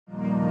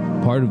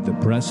part of the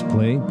Press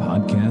Play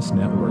Podcast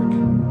Network.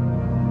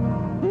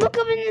 Look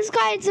up in the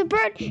sky. It's a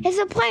bird. It's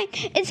a plane.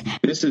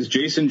 This is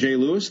Jason J.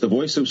 Lewis, the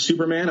voice of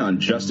Superman on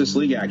Justice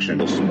League Action.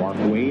 This is Mark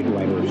Wade,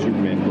 writer of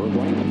Superman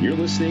Birdlight. You're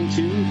listening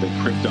to the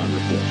Krypton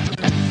Report.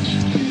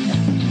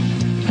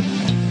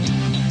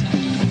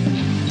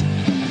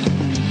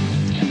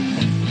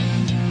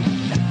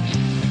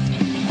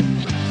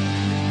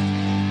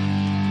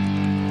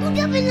 Look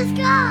up in the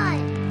sky.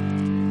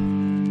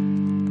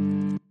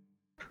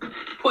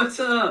 What's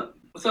up?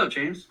 What's up,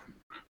 James?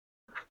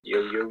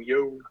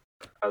 Yo.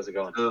 How's it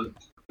going?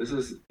 This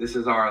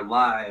is our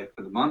live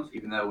for the month,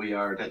 even though we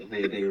are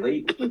technically a day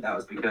late. That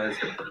was because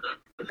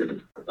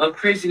of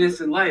craziness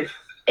in life.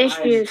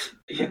 Issues.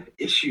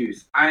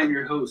 Issues. I am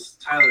your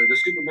host, Tyler, the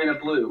Superman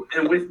of Blue,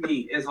 and with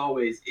me, as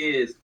always,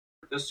 is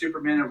the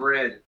Superman of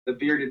Red, the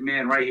bearded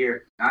man right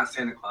here, not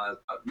Santa Claus,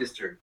 but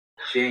Mr.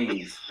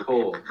 James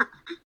Cole.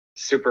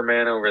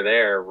 Superman over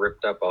there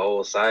ripped up a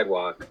whole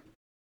sidewalk.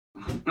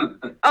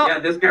 Yeah,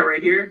 this guy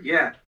right here.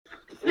 Yeah,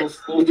 little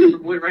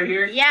Superboy right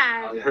here.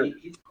 Yeah.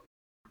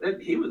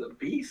 He was a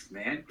beast,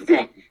 man.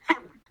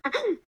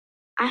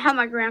 I had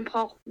my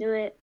grandpa do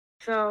it,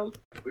 so.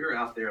 We were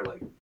out there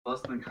like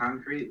busting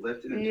concrete,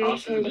 lifting and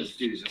tossing, and this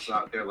dude's just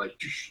out there like,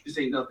 this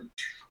ain't nothing.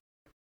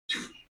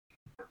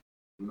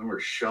 And then we're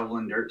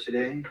shoveling dirt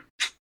today.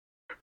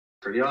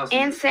 Pretty awesome.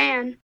 And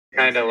sand.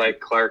 Kind of like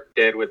Clark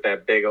did with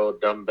that big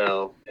old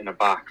dumbbell in a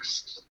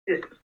box. Yeah.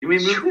 You may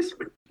move this?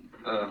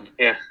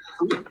 Yeah.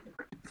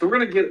 So we're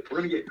gonna get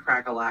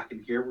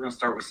crack-a-lackin' here. We're gonna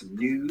start with some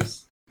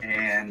news,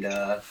 and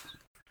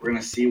we're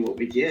gonna see what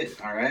we get.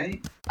 All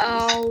right.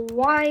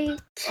 White.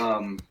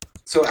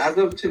 So as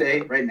of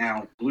today, right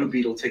now, Blue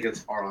Beetle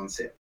tickets are on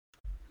sale,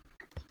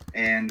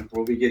 and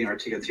we'll be getting our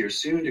tickets here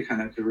soon to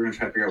because we're gonna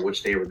try to figure out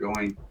which day we're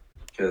going,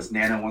 because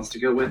Nana wants to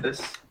go with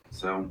us.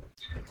 So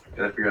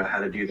gotta figure out how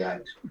to do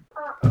that.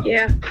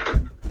 Yeah.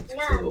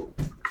 So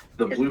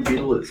the Blue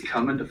Beetle is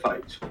coming to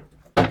fight.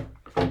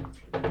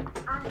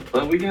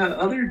 But we got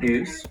other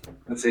news.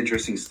 That's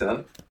interesting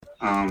stuff.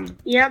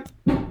 Yep.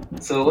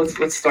 So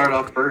let's start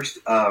off first.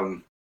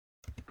 We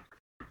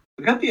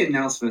got the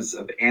announcements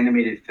of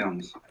animated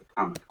films at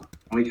Comic-Con,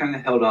 and we kind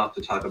of held off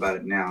to talk about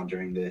it now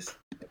during this.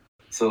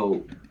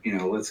 So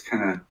let's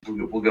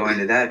we'll go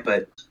into that.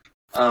 But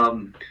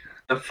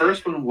the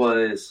first one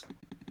was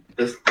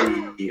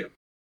the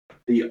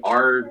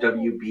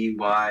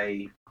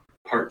RWBY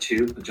Part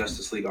 2, the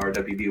Justice League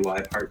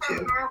RWBY Part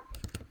 2.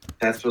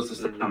 That's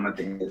supposed to come at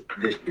the end of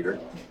this year.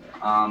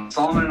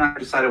 Solomon and I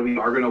decided we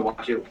are going to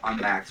watch it on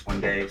Max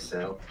one day,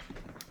 so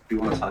if we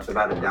want to talk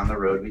about it down the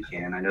road, we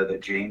can. I know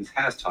that James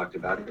has talked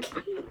about it.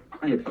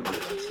 I need to put my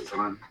glasses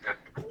on.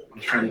 I'm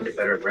trying to get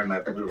better at wearing my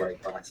blue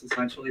light glasses.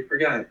 I totally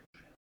forgot.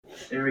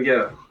 There we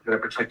go. Gotta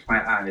protect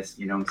my eyes,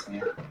 you know what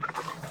I'm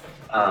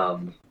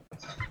saying?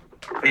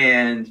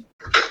 And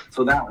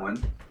so that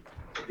one.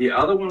 The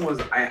other one was,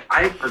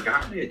 I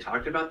forgot we had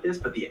talked about this,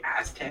 but the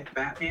Aztec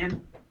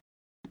Batman.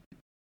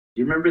 Do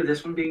you remember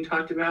this one being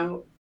talked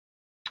about?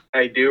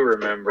 I do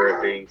remember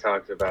it being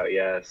talked about,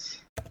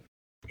 yes.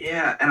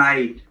 Yeah, and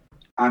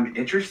I'm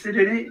interested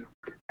in it,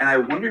 and I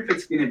wonder if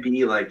it's going to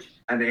be like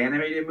an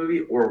animated movie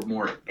or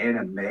more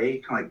anime,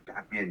 kind of like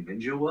Batman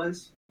Ninja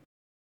was.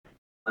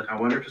 Like, I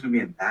wonder if it's going to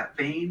be in that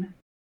vein,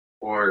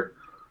 or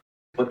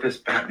what this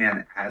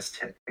Batman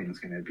Aztec thing is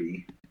going to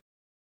be.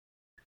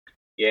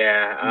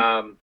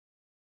 Yeah,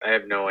 I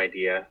have no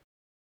idea.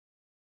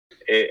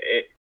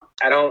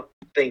 I don't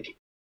think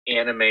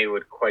anime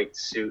would quite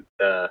suit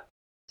the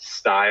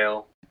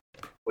style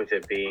with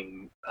it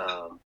being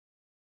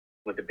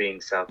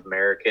South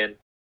American.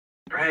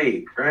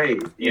 Right.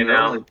 You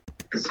know?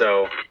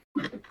 So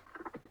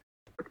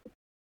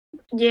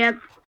Yep.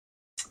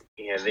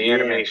 yeah, the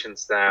animation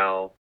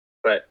style,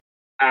 but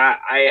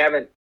I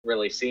haven't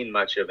really seen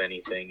much of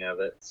anything of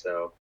it,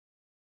 so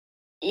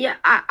Yeah,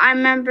 I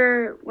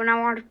remember when I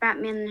watched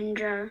Batman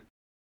Ninja.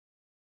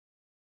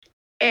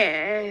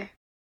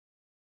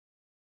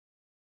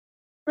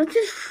 Let's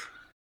just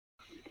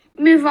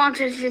move on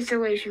to the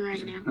situation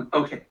right now.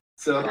 Okay,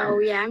 so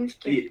Yeah, I'm just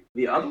kidding.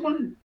 the other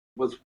one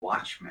was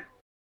Watchmen.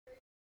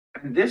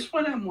 And this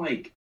one, I'm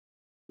like,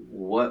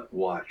 what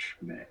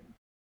Watchmen?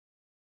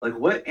 Like,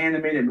 what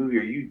animated movie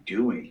are you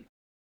doing?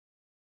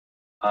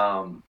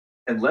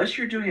 Unless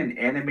you're doing an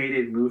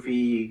animated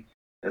movie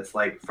that's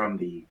like from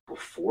the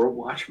before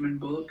Watchmen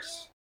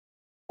books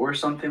or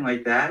something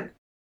like that,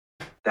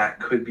 that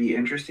could be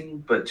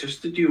interesting. But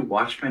just to do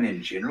Watchmen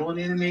in general in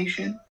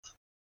animation,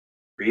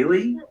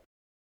 really?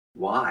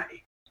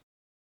 Why?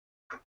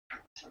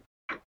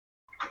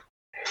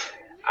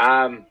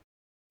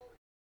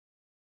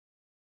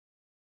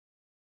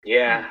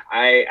 yeah,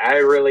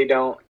 I really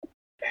don't.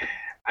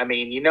 I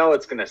mean,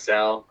 it's gonna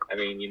sell. I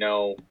mean,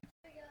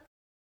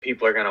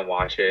 people are gonna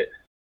watch it.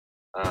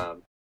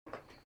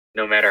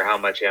 No matter how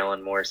much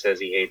Alan Moore says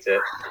he hates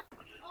it,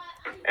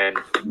 and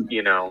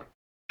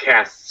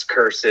casts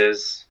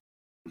curses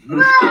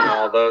and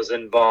all those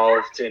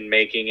involved in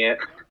making it.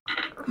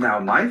 Now,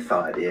 my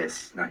thought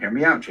is, now hear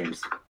me out,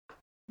 James.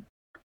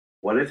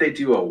 What if they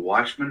do a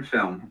Watchmen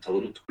film? It's a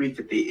little tweak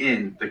at the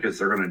end because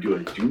they're going to do a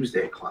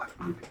Doomsday Clock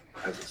movie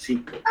as a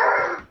sequel.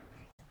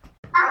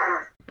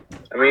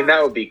 I mean,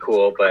 that would be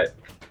cool, but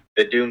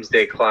the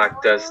Doomsday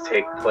Clock does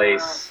take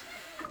place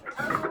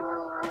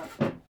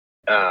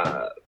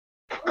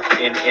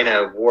in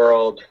a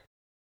world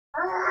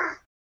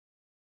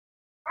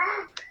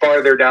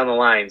farther down the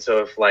line. So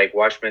if like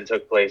Watchmen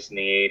took place in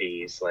the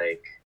 80s,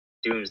 like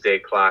Doomsday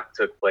Clock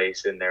took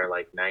place in their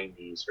like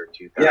 90s or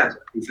 2000s. Yeah,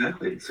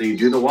 exactly. So you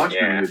do the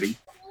Watchmen movie,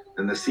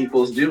 then the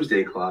sequel's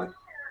Doomsday Clock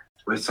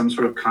with some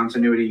sort of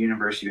continuity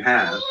universe you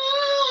have.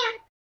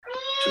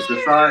 Just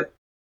a thought,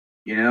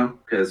 you know,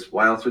 because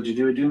why else would you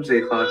do a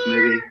Doomsday Clock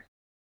movie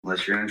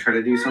unless you're going to try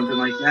to do something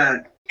like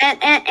that?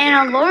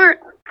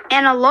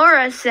 And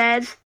Alora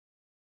says,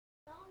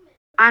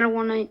 I don't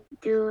want to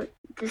do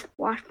this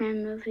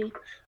Watchmen movie.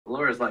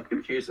 Laura's like,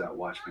 who cares about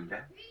Watchmen,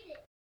 Dad?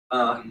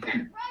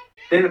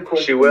 Then of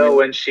course She will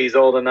when she's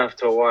old enough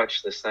to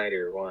watch the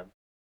Snyder one.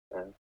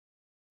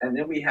 And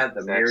then we had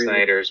the Zack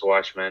Snyder's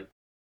Watchmen.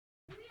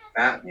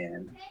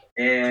 Batman,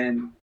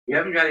 and we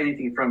haven't got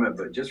anything from it,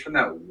 but just from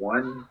that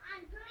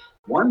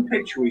one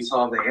picture we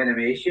saw of the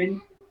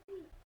animation,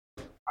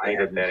 I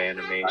had that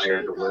animation. I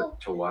had to work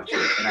to watch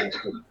it,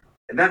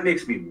 and that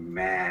makes me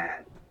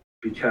mad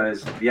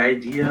because the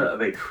idea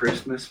of a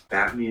Christmas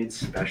Batman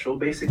special,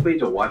 basically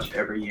to watch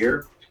every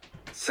year,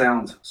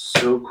 sounds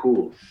so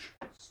cool.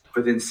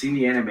 But then seeing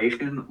the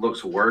animation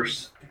looks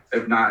worse,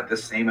 if not the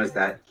same as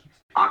that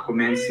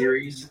Aquaman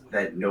series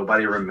that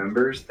nobody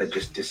remembers that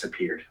just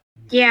disappeared.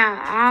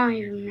 Yeah, I don't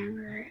even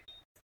remember it.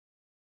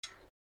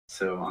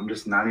 So I'm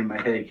just nodding my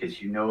head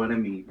because you know what I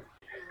mean.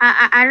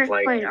 I just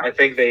Like, played it. I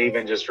think they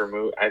even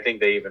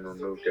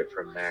removed it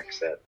from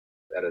Max at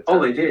a time.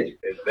 Oh, they did.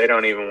 They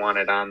don't even want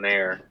it on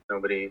there.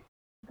 Nobody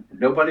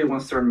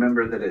wants to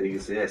remember that it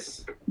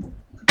exists.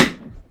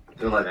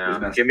 They're like,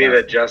 no. Give me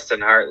the Justin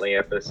Hartley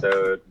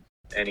episode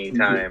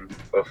anytime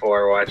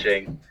before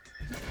watching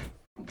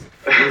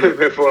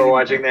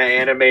that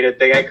animated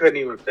thing. I couldn't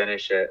even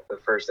finish it. The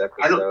first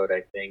episode,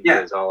 I think,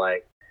 is all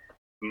I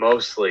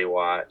mostly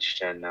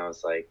watched, and I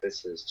was like,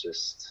 this is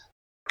just...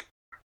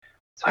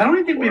 I don't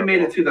even think we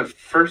made it through the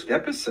first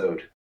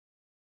episode.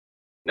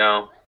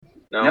 No,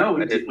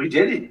 we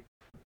didn't.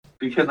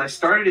 Because I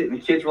started it and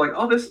the kids were like,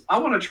 oh, I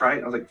want to try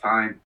it. I was like,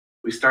 fine.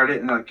 We started it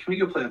and they're like, can we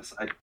go play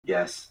outside?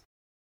 Yes.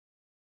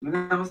 And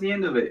that was the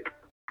end of it.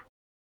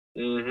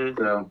 Mm-hmm.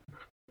 So,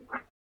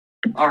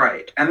 all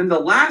right. And then the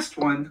last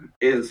one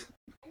is,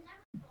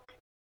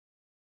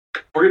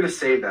 we're going to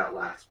save that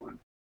last one.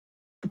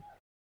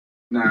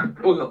 Nah,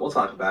 we'll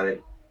talk about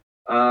it.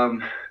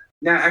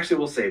 Actually,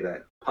 we'll save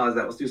that. Pause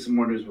that. Let's do some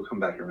more news. We'll come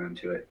back around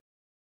to it.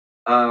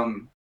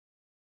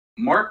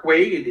 Mark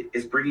Waid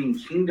is bringing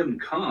Kingdom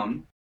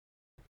Come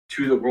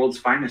to the World's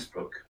Finest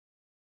book.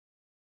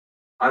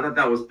 I thought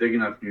that was big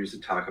enough news to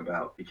talk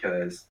about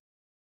because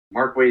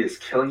Mark Waid is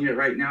killing it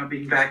right now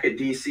being back at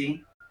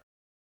DC,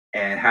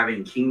 and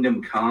having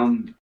Kingdom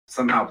Come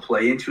somehow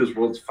play into his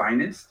World's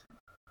Finest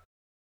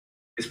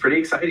is pretty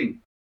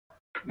exciting.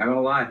 Not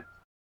gonna lie.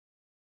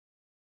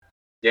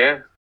 Yeah.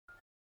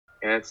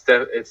 And it's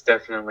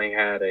definitely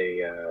had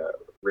a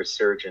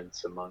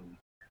resurgence among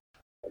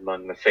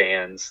the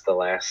fans the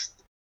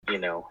last,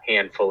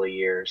 handful of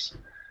years,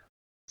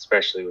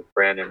 especially with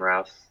Brandon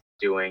Routh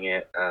doing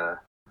it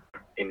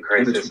in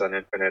Crisis on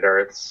Infinite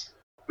Earths.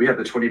 We had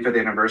the 25th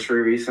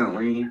anniversary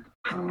recently,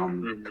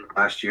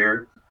 last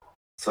year.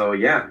 So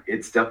yeah,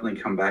 it's definitely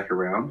come back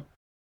around.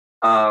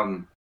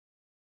 I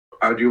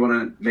do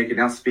want to make an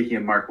announcement, speaking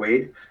of Mark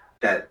Waid,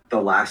 that The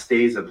Last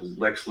Days of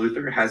Lex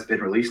Luthor has been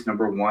released,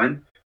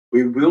 #1.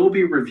 We will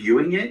be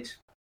reviewing it,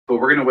 but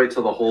we're going to wait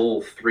till the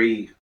whole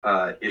 3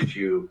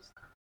 issue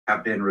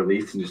have been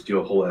released and just do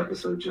a whole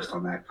episode just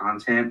on that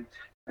content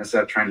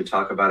instead of trying to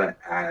talk about it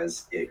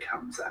as it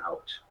comes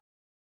out.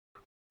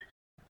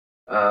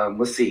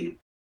 Let's see.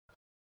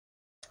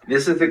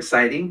 This is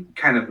exciting,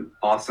 kind of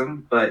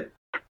awesome, but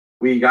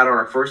we got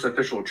our first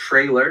official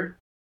trailer.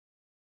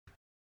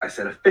 I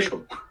said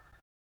official.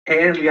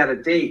 And we got a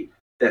date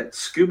that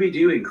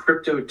Scooby-Doo and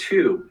Crypto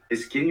 2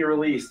 is getting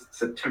released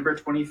September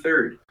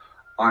 23rd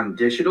on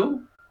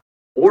digital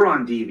or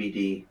on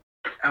DVD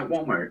at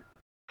Walmart.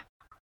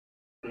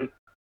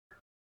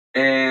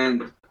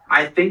 And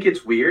I think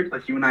it's weird,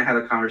 like you and I had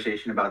a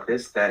conversation about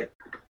this, that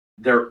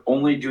they're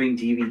only doing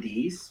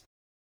DVDs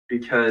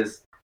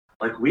because,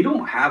 like, we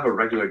don't have a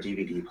regular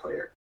DVD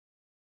player.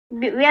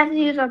 We have to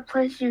use our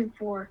PlayStation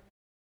 4.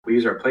 We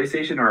use our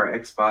PlayStation or our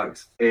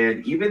Xbox.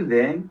 And even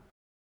then,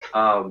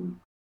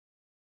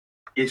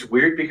 it's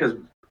weird because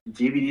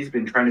DVD's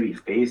been trying to be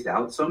phased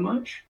out so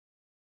much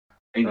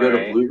and go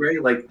to Blu-ray.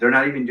 Like, they're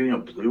not even doing a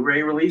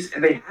Blu-ray release,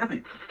 and they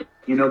haven't.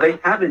 They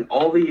haven't.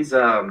 All these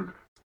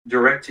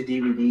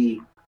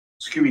direct-to-DVD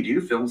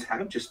Scooby-Doo films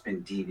have just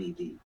been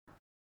DVD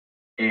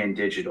and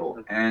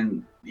digital.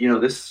 And,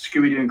 this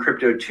Scooby-Doo and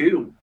Crypto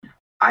 2,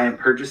 I am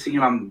purchasing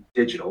it on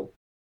digital,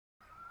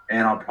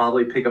 and I'll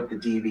probably pick up the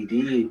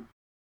DVD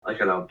like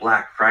at a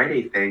Black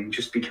Friday thing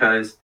just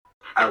because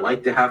I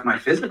like to have my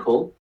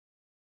physical.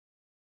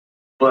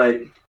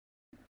 but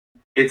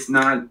it's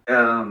not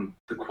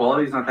the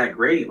quality's not that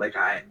great. Like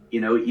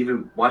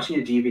even watching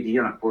a DVD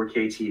on a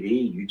 4K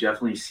TV, you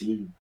definitely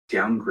see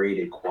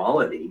downgraded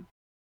quality,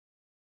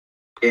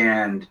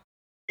 and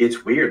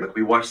it's weird. Like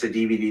we watched the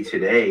DVD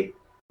today,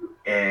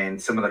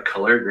 and some of the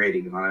color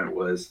grading on it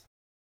was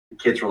the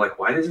kids were like,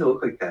 "Why does it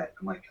look like that?"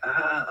 I'm like,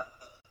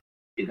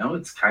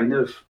 it's kind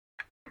of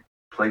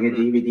playing a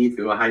DVD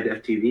through a high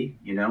def TV,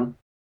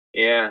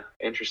 Yeah,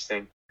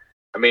 interesting.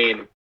 I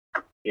mean,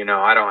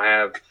 I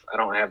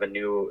don't have a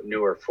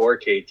newer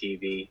 4K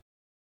TV,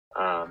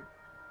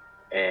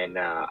 and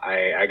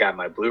I got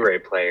my Blu-ray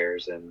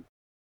players, and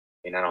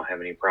I don't have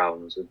any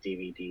problems with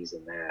DVDs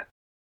and that.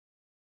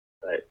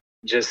 But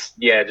just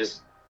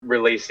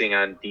releasing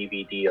on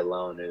DVD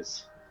alone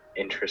is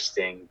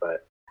interesting,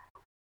 but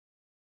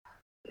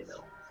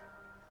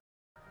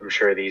I'm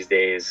sure these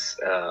days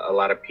a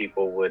lot of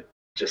people would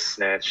just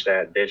snatch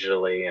that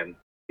digitally and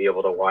be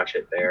able to watch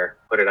it there,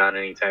 put it on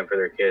anytime for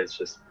their kids.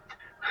 Just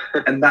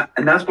and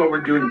that's what we're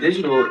doing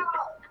digital,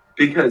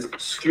 because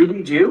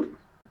Scooby-Doo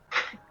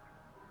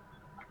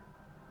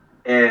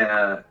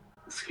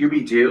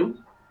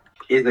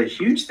is a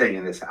huge thing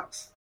in this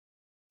house.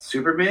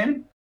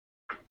 Superman,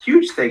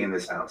 huge thing in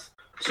this house.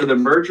 So the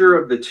merger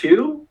of the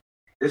two,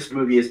 this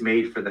movie is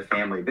made for the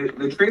family.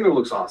 The trailer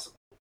looks awesome.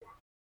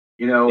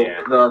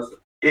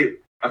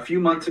 A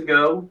few months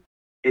ago,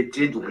 it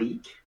did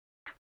leak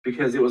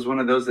because it was one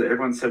of those that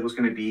everyone said was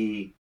going to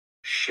be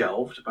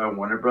shelved by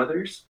Warner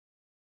Brothers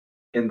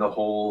in the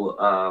whole,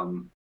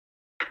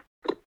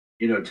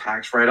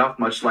 tax write-off,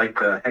 much like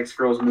the Hex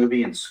Girls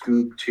movie and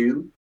Scoob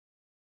 2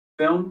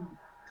 film.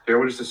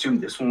 Everyone just assumed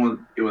this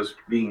one it was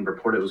being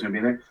reported it was going to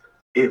be in there.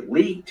 It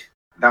leaked.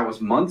 That was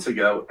months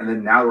ago, and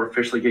then now we're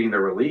officially getting the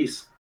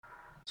release.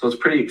 So it's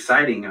pretty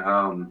exciting.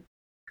 Are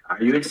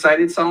you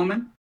excited,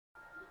 Solomon?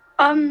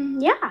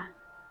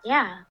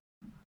 Yeah.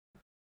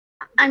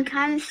 I'm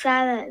kind of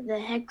sad that the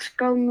Hex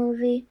Girl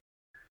movie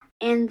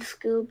and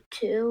Scoob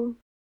 2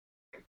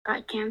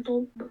 got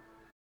canceled.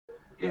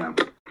 Yeah.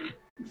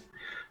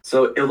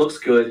 So it looks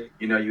good.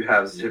 You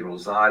have General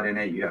Zod in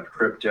it. You have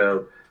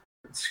Crypto,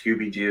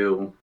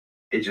 Scooby-Doo.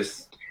 It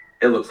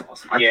looks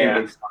awesome.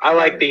 I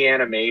like the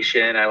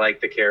animation. I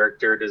like the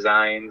character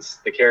designs.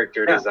 The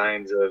character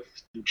designs of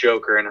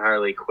Joker and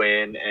Harley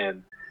Quinn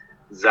and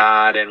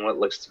Zod and what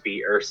looks to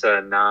be Ursa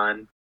and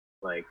Nan,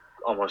 like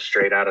almost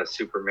straight out of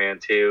Superman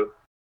 2.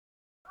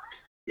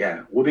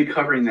 Yeah, we'll be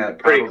covering that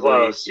probably. Pretty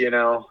close, It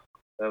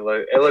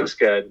looks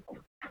good.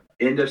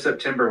 End of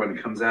September when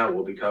it comes out,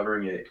 we'll be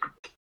covering it.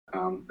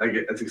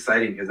 That's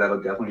exciting because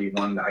that'll definitely be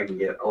one that I can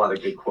get a lot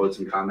of good quotes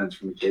and comments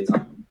from the kids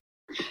on.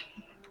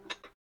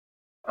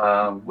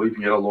 We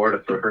can get Laura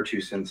to throw her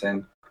 2 cents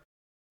in.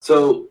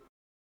 So,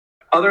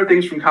 other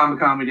things from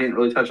Comic-Con we didn't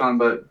really touch on,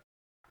 but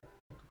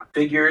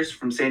figures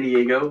from San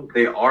Diego,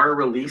 they are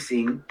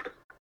releasing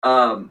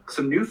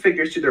some new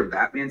figures to their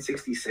Batman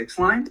 66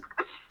 line.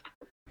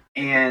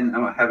 And I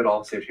don't have it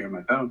all saved here on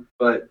my phone,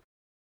 but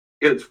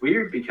it's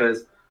weird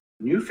because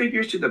new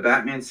figures to the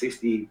Batman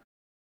 66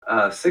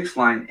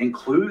 line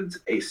includes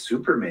a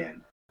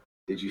Superman.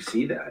 Did you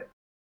see that?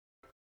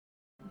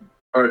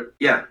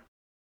 Yeah.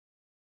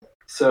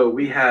 So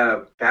we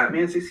have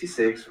Batman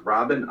 66,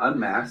 Robin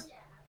Unmasked,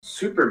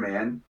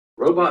 Superman,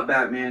 Robot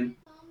Batman,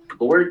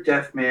 Lord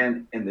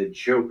Deathman, and the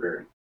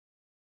Joker.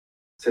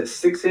 It says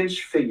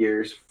 6-inch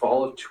figures,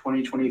 fall of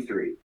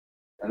 2023.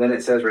 And then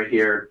it says right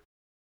here,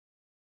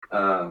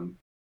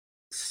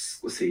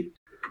 let's see,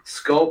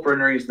 Skull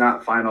Burner is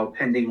not final,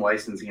 pending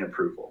licensing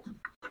approval.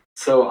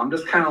 So I'm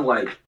just kind of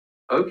like,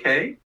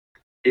 okay,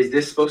 is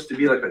this supposed to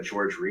be like a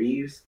George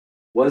Reeves?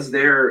 Was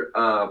there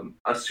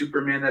a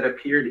Superman that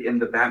appeared in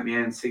the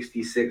Batman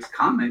 66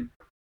 comic?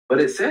 But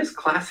it says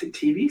classic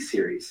TV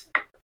series.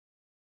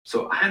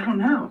 So I don't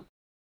know.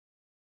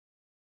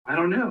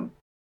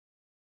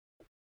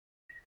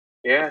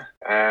 Yeah,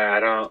 I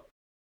don't.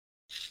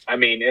 I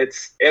mean,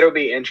 it'll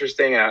be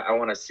interesting. I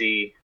want to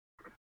see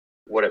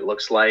what it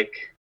looks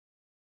like.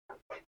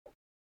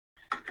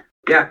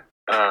 Yeah.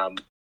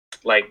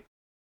 Like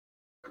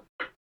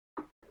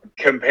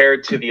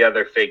compared to the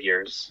other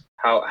figures,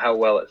 how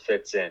well it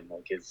fits in.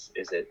 Like, is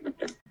it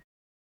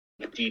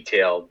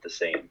detailed the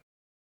same?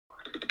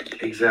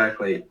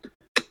 Exactly.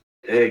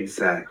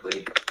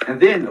 And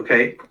then,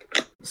 okay,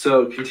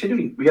 so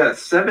continuing, we got a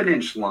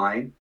 7-inch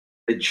line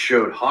that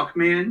showed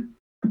Hawkman,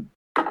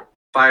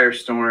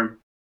 Firestorm,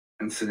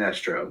 and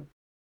Sinestro,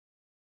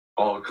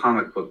 all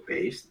comic book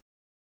based.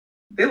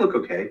 They look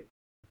okay,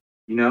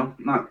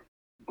 not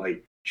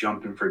like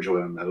jumping for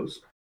joy on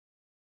those.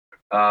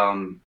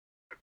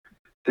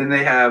 Then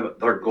they have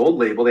their gold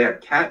label. They have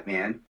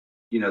Catman,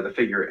 the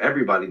figure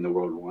everybody in the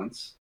world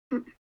wants.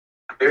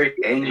 Very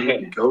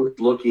angry,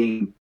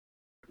 ghost-looking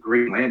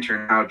Green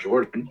Lantern, Hal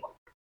Jordan.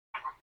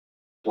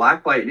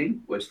 Black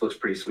Lightning, which looks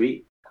pretty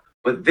sweet.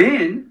 But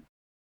then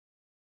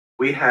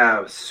we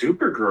have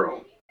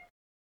Supergirl.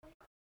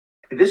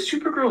 And this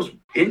Supergirl is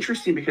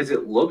interesting because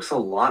it looks a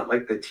lot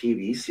like the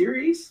TV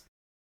series.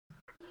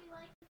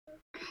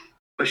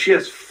 But she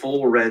has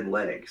full red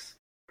legs.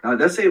 Now, it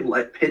does say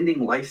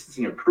pending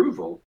licensing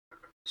approval.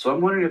 So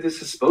I'm wondering if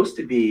this is supposed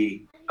to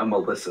be a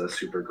Melissa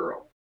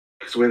Supergirl.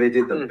 Because where they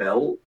did the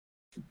belt,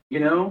 you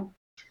know?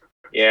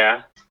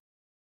 Yeah.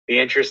 Be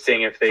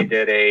interesting if they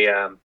did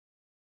a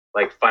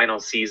final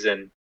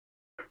season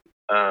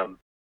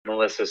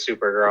Melissa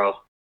Supergirl.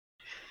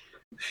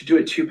 Should do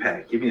a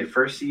 2-pack. Give me the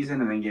first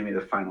season and then give me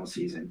the final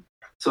season.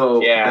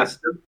 So yeah,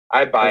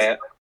 I'd buy it.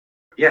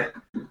 Yeah.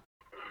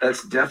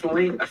 That's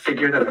definitely a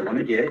figure that I want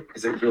to get.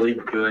 Is a really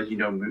good,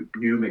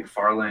 new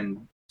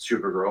McFarlane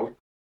Supergirl.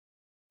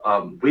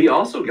 We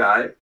also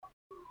got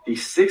the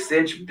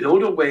 6-inch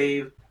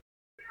Build-A-Wave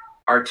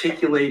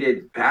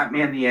articulated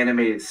Batman the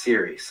Animated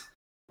Series.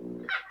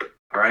 All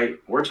right,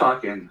 we're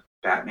talking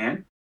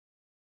Batman,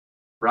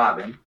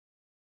 Robin,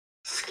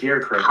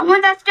 Scarecrow. I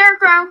want that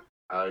Scarecrow.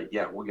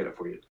 Yeah, we'll get it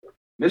for you.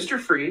 Mr.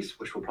 Freeze,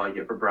 which we'll probably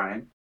get for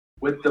Brian,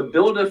 with the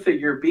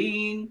Build-A-Figure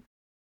being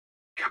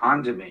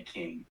Condiment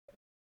King.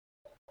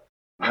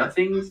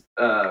 Nothing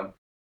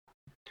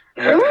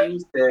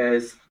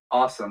says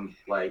awesome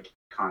like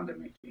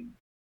Condiment King.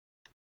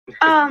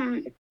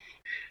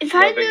 If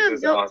I do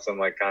is awesome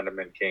like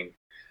Condiment King.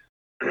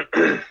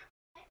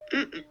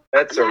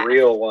 That's a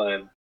real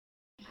one.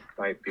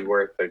 Might be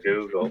worth a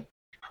Google.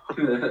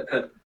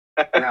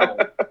 Now,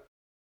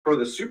 for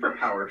the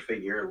superpowered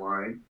figure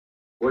line,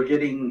 we're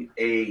getting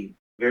a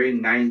very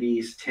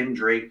 90s Tim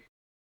Drake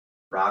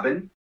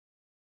Robin,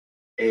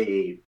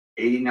 a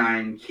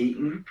 89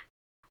 Keaton,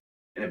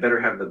 and it better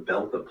have the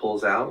belt that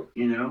pulls out,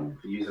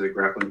 uses a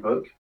grappling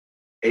hook.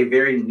 A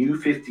very new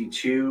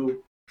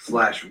 52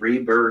 /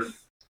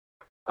 rebirth,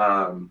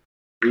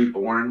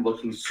 reborn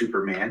looking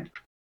Superman.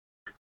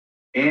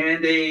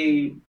 And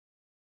a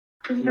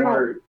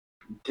more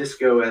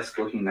disco-esque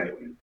looking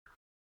Nightwing.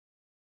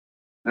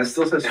 That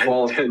still says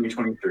fall of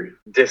 2023.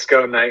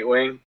 Disco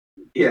Nightwing?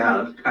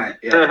 Yeah.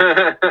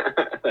 Yeah.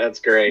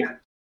 That's great. Yeah.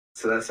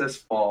 So that says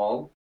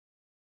fall.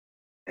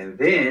 And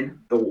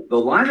then the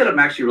line that I'm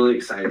actually really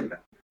excited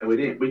about,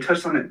 and we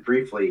touched on it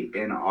briefly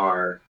in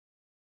our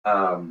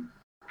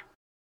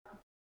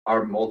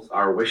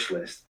wish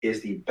list, is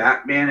the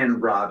Batman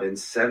and Robin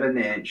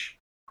 7-inch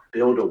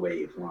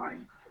Build-A-Wave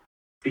line,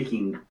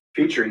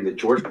 featuring the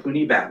George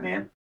Clooney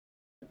Batman,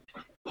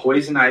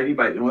 Poison Ivy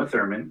by Uma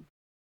Thurman,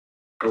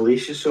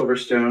 Alicia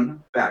Silverstone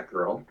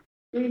Batgirl,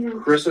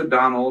 Chris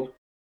O'Donnell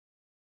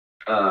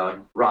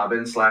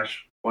Robin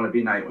 / wannabe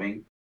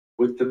Nightwing,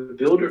 with the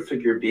builder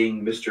figure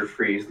being Mr.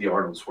 Freeze, the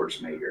Arnold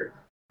Schwarzenegger.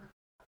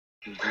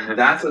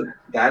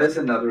 That is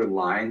another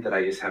line that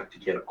I just have to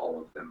get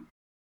all of them.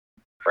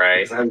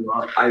 Right.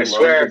 I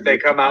swear if they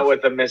come out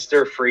with a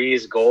Mr.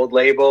 Freeze gold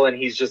label and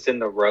he's just in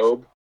the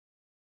robe.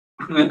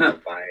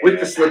 With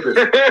the slippers.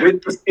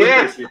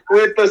 Yeah,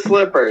 with the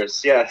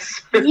slippers,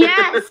 yes.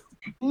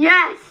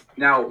 Yes.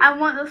 Now I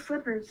want those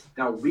slippers.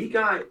 Now we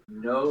got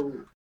no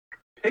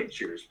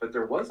pictures, but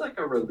there was a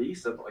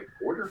release of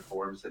order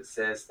forms that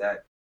says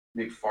that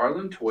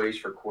McFarlane Toys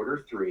for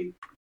Q3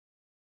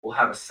 will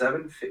have a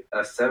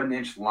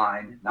 7-inch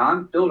line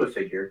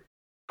non-Build-A-Figure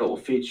that will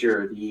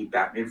feature the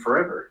Batman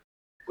Forever,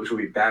 which will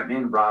be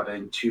Batman,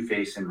 Robin,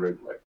 Two-Face, and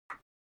Riddler.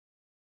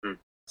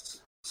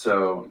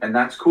 So, and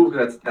that's cool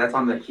because that's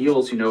on the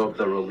heels, of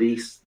the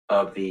release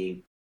of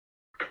the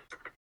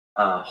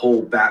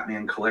whole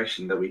Batman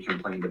collection that we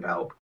complained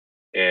about.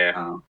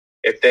 Yeah.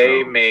 If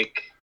they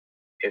make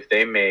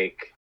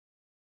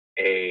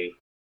a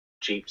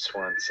Jeep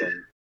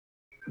Swanson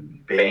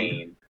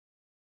Bane,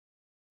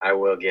 I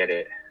will get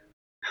it.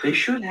 They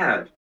should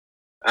have.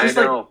 I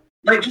know.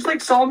 Just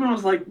like Solomon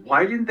was like,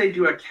 why didn't they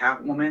do a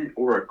Catwoman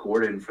or a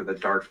Gordon for the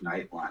Dark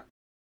Knight line?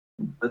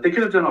 But they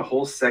could have done a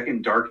whole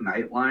second Dark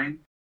Knight line,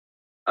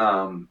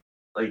 the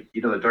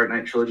Dark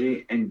Knight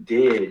trilogy, and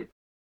did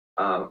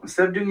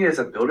instead of doing it as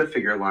a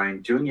Build-A-Figure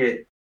line, doing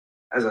it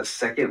as a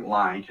second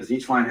line, because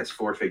each line has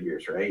 4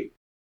 figures, right?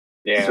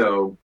 Yeah.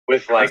 So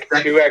with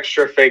 2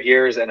 extra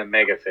figures and a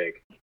mega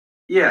fig.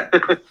 Yeah.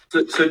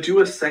 so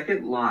do a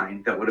second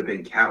line that would have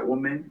been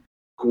Catwoman,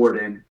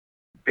 Gordon,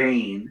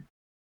 Bane,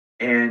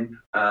 and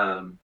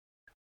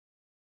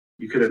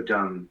you could have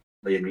done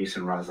Liam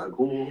Neeson, Ra's al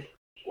Ghul,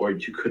 or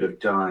you could have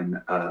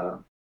done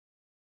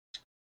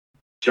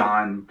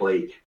John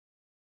Blake,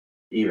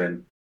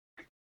 even.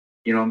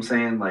 You know what I'm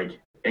saying?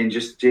 And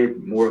just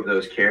did more of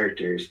those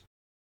characters,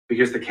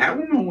 because the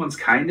Catwoman one's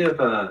kind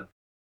of a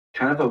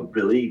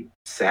really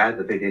sad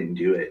that they didn't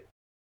do it,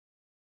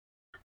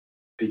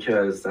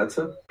 because that's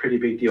a pretty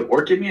big deal.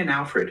 Or give me an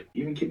Alfred.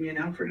 Even give me an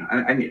Alfred.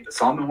 I mean,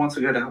 Solomon wants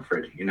a good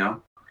Alfred,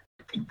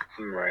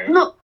 Right.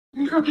 No,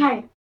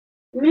 okay.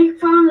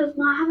 McFarlane does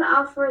not have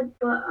Alfred,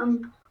 but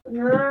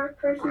another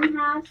person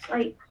has.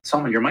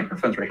 Solomon, your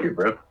microphone's right here,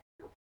 bro.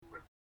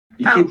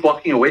 You keep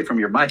walking away from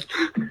your mic.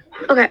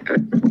 Okay.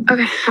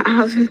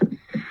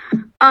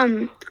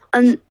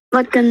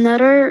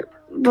 Another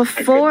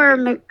before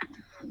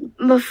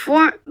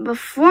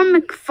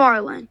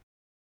McFarlane,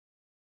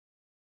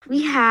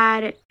 we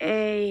had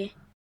a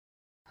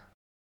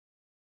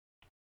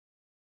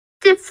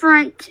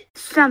different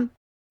something.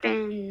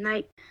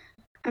 I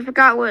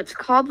forgot what it's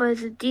called, but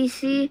it's a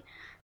DC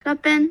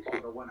something.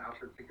 The one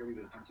Alfred figure we've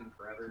been hunting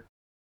forever.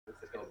 It's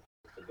the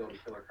Build a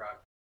Killer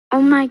Croc.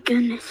 Oh my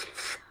goodness,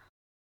 it's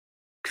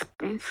so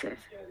expensive.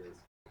 Yeah, it is.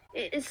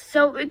 It is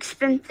so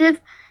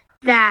expensive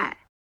that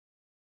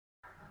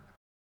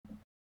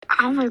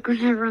I was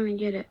gonna really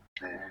get it.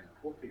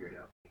 We'll figure it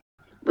out.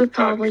 We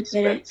probably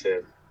get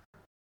it.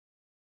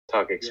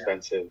 Talk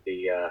expensive.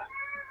 The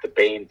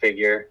Bane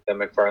figure that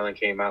McFarlane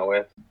came out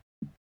with.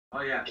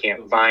 Oh yeah.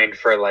 Can't find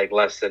for like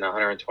less than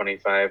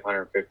 125,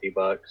 150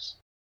 bucks.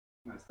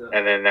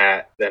 And then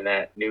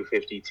that new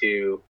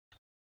 52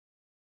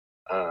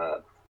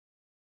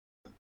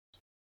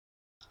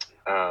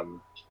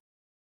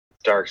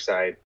 Dark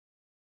Side,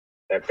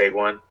 that big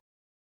one.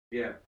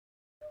 Yeah.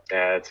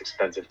 Yeah, it's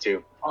expensive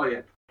too. Oh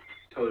yeah.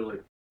 Totally.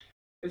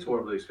 It's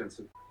horribly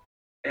expensive.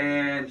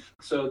 And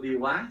so the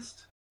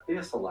last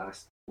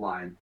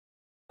line.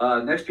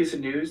 Next piece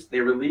of news, they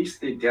released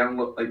the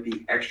download, like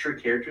the extra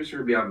characters who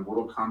are beyond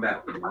Mortal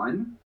Kombat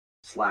 1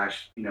 /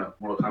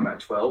 Mortal Kombat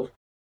 12.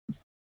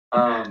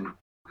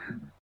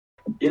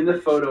 In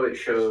the photo it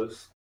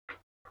shows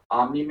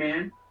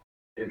Omni-Man,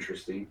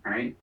 interesting,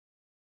 right?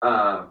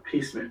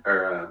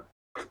 Peacemaker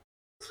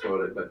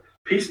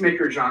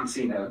John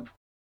Cena,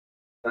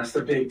 that's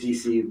the big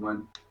DC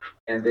one,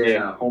 and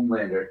then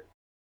Homelander.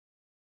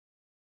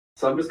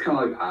 So I'm just kind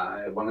of like,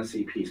 I want to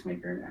see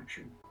Peacemaker in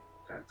action.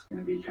 That's going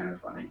to be kind of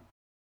funny.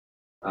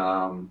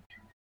 And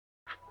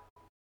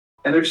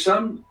there's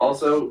some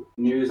also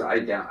news I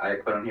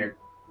put on here.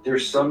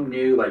 There's some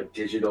new like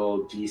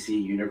digital DC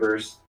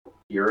Universe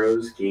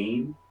Heroes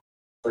game.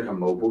 It's like a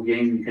mobile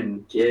game you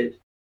can get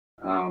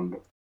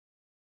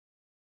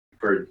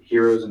for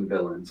heroes and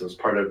villains. It was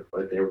part of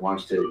like they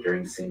launched it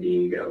during San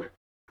Diego,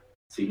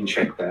 so you can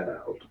check that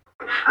out.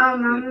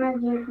 I'm gonna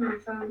use my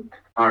phone.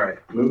 All right,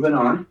 moving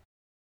on.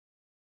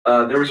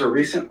 There was a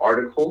recent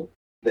article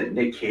that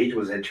Nick Cage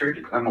was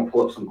entered. I'm going to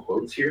pull up some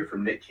quotes here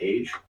from Nick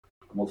Cage,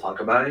 and we'll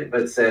talk about it.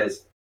 But it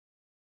says,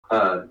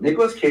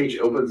 Nicolas Cage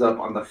opens up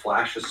on the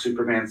Flash of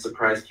Superman's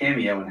surprise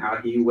cameo and how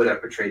he would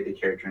have portrayed the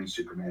character in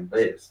Superman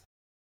Lives.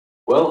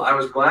 Well, I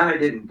was glad I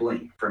didn't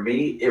blink. For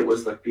me, it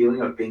was the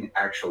feeling of being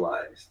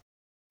actualized.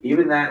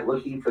 Even that,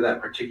 looking for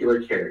that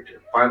particular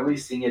character, finally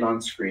seeing it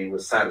on screen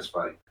was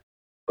satisfying.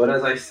 But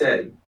as I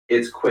said,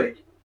 it's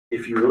quick.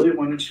 If you really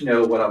wanted to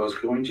know what I was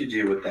going to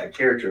do with that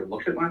character,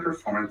 look at my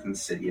performance in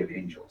City of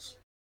Angels.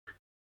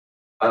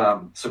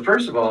 So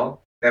first of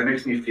all, that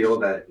makes me feel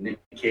that Nick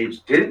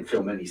Cage didn't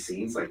film any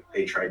scenes like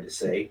they tried to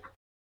say.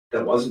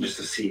 That wasn't just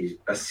a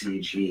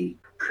CG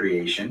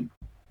creation.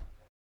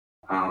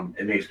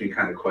 It makes me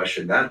kind of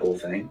question that whole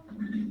thing.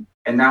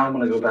 And now I'm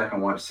going to go back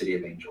and watch City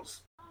of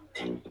Angels.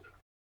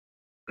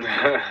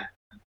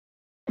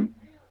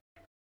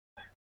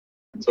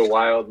 It's a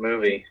wild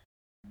movie.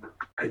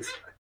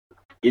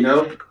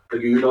 The Goo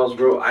Goo Dolls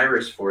wrote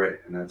Iris for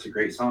it, and that's a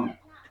great song.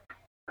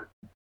 It's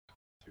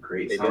a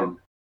great song.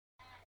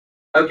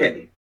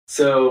 Okay,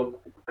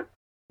 so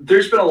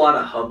there's been a lot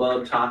of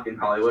hubbub talk in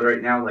Hollywood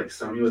right now. Like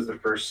Sony was the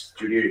first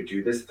studio to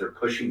do this. They're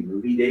pushing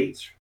movie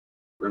dates,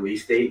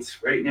 release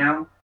dates right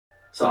now.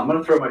 So I'm going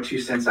to throw my 2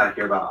 cents out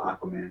here about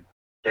Aquaman.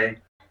 Okay?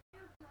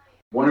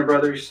 Warner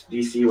Brothers,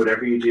 DC,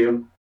 whatever you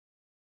do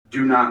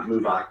not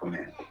move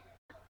Aquaman.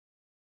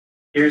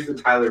 Here's the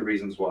Tyler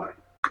reasons why.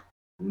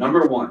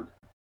 Number 1,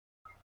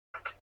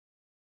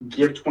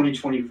 give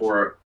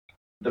 2024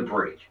 the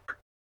break.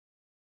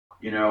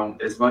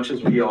 As much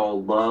as we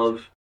all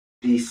love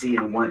DC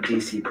and want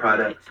DC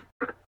product,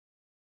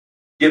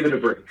 give it a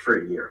break for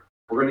a year.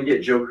 We're going to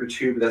get Joker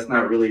 2, but that's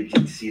not really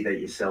DC that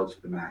you sell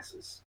to the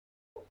masses.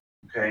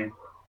 Okay?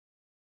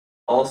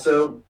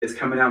 Also, it's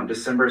coming out in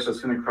December, so it's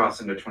going to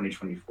cross into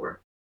 2024.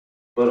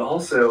 But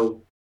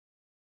also,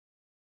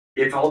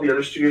 if all the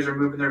other studios are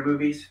moving their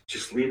movies,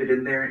 just leave it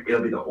in there.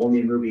 It'll be the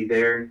only movie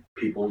there.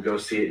 People will go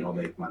see it and it'll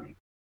make money.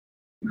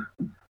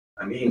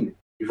 I mean,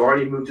 you've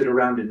already moved it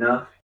around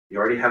enough. You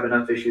already have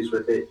enough issues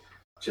with it.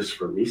 Just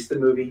release the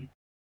movie.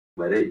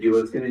 Let it do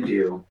what it's going to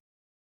do.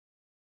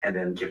 And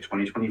then give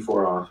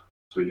 2024 off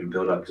so we can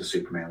build up to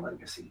Superman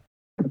Legacy.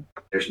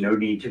 There's no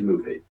need to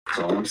move it. That's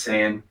all I'm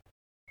saying.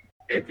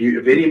 If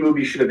any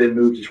movie should have been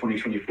moved to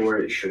 2024,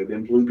 it should have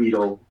been Blue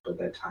Beetle, but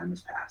that time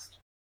has passed.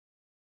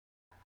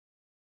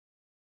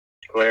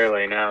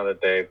 Clearly, now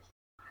that they've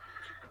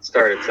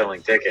started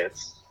selling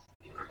tickets.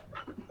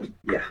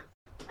 Yeah.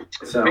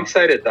 So I'm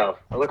excited, though.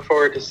 I look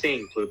forward to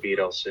seeing Blue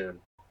Beetle soon.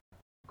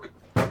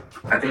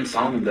 I think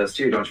Solomon does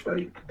too, don't you,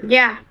 buddy?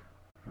 Yeah.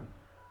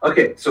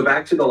 Okay, so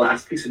back to the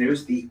last piece of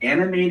news. The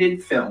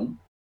animated film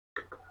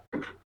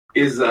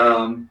is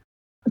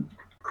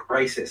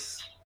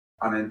Crisis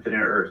on Infinite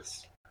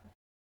Earths.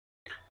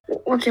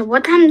 Okay,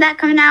 what time is that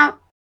coming out?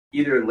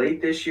 Either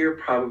late this year,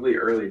 probably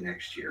early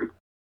next year.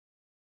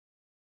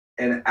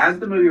 And as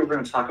the movie we're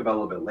going to talk about a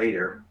little bit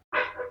later,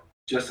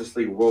 Justice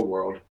League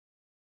WarWorld,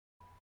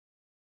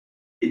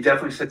 it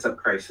definitely sets up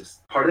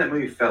Crisis. Part of that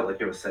movie felt like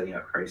it was setting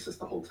up Crisis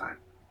the whole time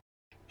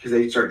because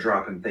they start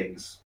dropping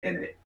things in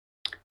it.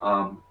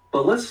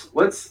 But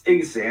let's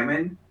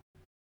examine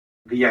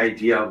the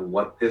idea of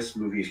what this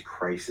movie's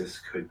Crisis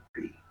could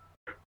be.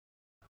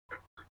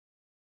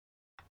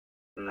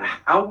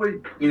 how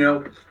would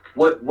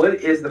what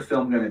is the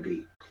film going to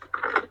be?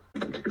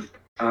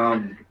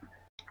 How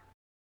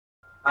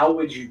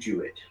would you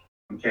do it?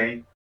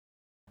 Okay,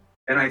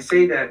 and I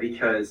say that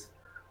because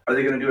are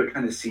they going to do it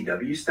kind of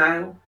CW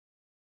style,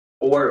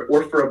 or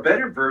for a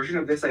better version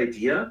of this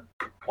idea,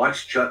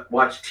 watch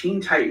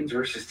Teen Titans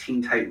versus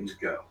Teen Titans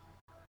Go.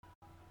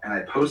 And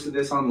I posted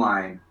this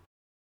online.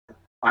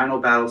 Final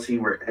battle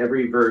scene where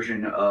every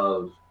version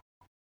of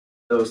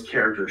those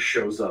characters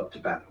shows up to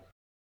battle.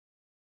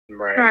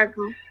 Right.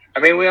 I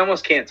mean, we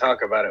almost can't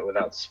talk about it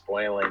without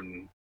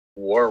spoiling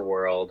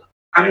WarWorld,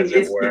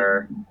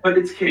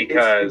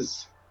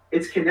 because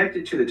it's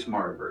connected to the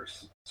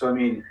Tomorrowverse. So I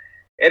mean,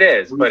 it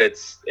is, but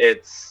it's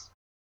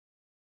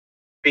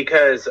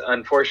because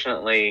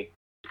unfortunately,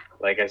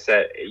 like I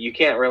said, you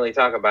can't really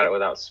talk about it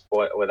without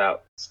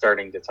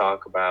starting to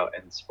talk about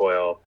and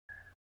spoil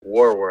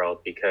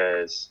WarWorld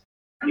because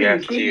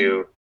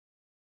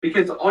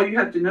because all you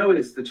have to know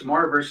is the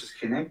Tomorrowverse is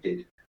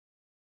connected.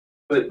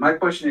 But my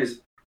question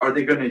is, are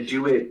they going to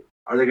do it?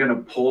 Are they going to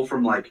pull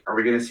from are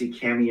we going to see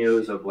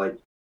cameos of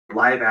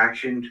live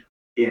action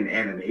in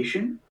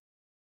animation?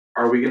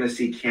 Are we going to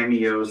see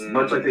cameos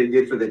much like they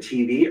did for the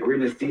TV? Are we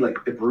going to see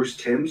the Bruce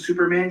Timm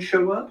Superman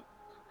show up?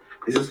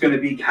 Is this going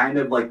to be kind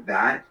of like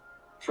that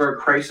for a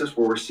Crisis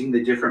where we're seeing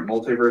the different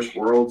multiverse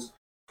worlds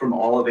from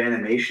all of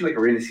animation? Are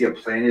we going to see a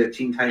Planet of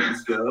Teen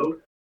Titans Go?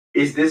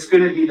 Is this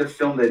going to be the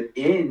film that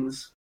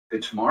ends the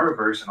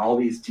Tomorrowverse and all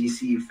these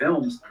DC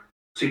films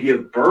to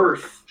give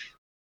birth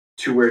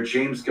to where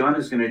James Gunn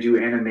is going to do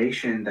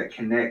animation that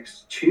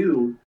connects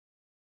to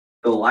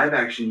the live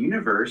action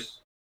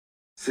universe?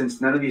 Since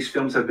none of these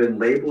films have been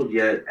labeled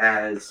yet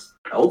as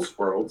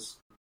Elseworlds,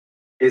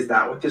 is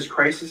that what this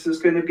Crisis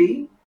is going to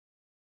be?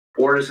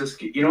 Or is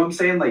this, you know what I'm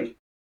saying?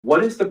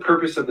 What is the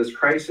purpose of this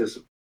Crisis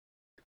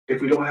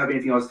if we don't have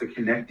anything else to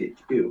connect it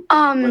to?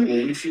 When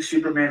we see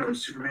Superman and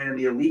Superman and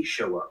the Elite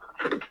show up.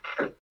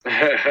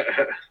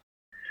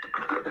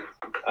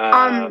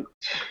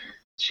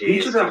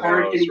 These are the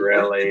hard hitting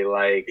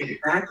really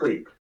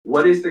exactly.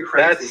 What is the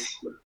Crisis?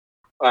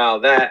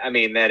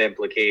 That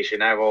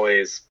implication I've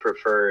always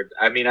preferred.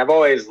 I've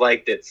always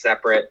liked it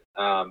separate.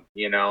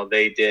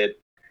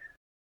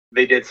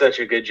 They did such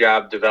a good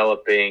job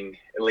developing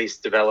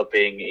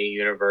a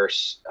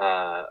universe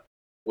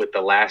with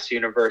the last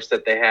universe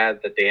that they had,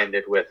 that they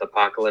ended with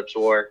Apocalypse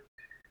War.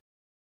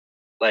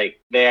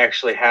 They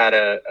actually had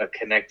a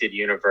connected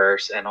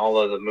universe, and all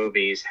of the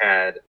movies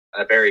had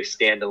a very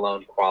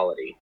standalone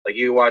quality.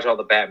 You watch all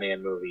the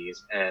Batman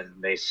movies, and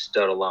they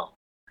stood alone.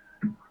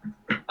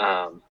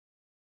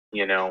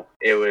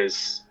 It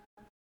was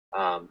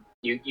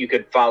you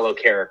could follow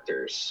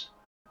characters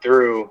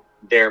through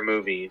their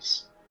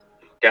movies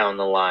down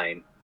the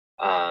line.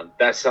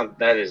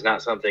 That is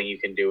not something you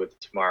can do with the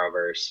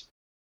Tomorrowverse.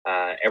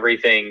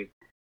 Everything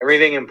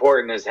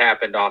important has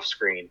happened off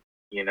screen.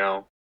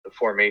 The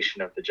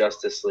formation of the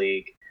Justice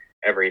League.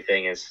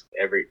 Everything is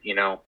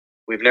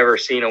we've never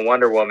seen a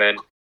Wonder Woman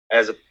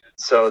at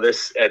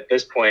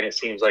this point it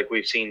seems like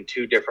we've seen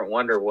two different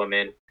Wonder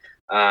Women.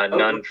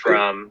 None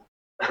from.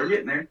 We're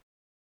getting there.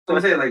 So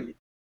I'm saying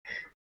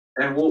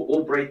and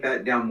we'll break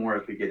that down more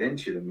if we get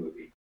into the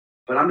movie.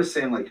 But I'm just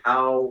saying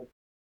how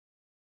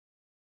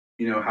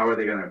are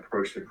they going to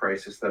approach the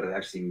Crisis that it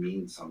actually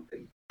means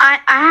something?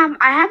 I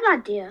have an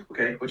idea.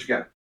 Okay, what you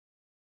got?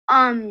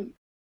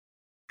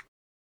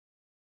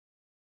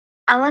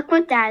 I like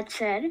what Dad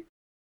said,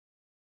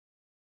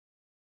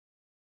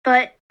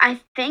 but I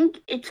think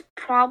it's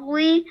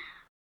probably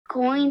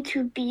going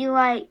to be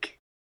like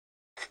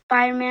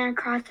Spider-Man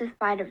Across the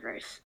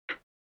Spider-Verse,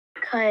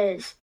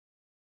 because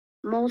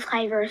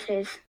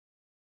multiverses.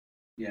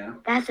 Yeah.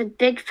 That's a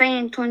big thing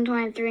in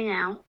 2023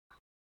 now.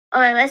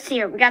 Okay, let's see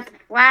here. We got the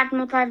Flash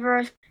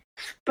multiverse,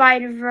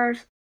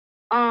 Spider-Verse.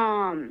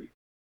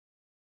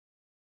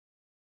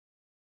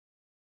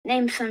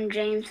 Name some,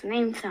 James.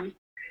 Name some.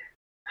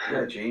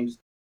 Yeah, James.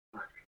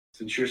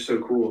 Since you're so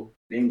cool,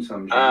 name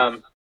some,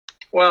 James.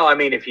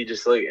 If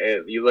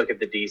you look at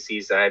the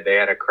DC side, they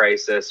had a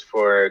Crisis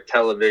for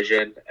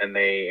television, and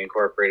they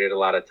incorporated a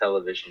lot of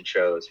television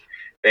shows.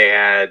 They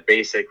had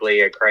basically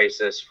a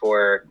Crisis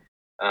for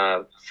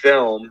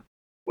film,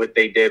 what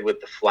they did with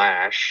the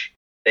Flash.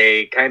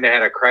 They kind of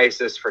had a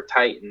Crisis for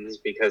Titans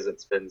because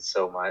it's been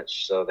so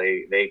much, so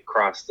they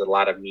crossed a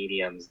lot of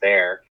mediums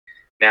there.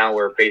 Now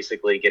we're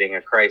basically getting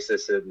a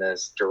Crisis in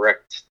this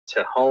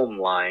direct-to-home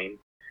line.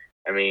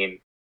 I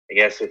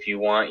guess if you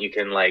want, you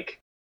can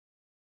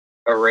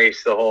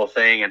erase the whole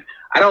thing. And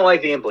I don't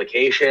like the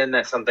implication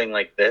that something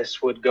like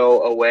this would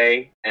go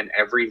away and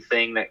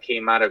everything that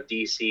came out of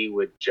DC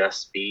would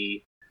just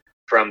be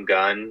from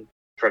Gunn,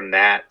 from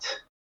that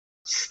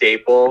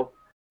staple,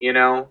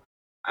 Yeah.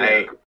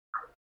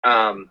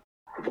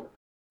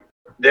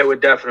 That would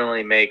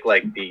definitely make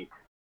the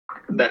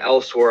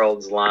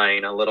Elseworlds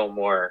line a little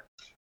more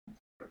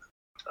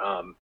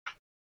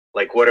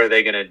what are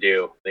they gonna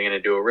do? Are they gonna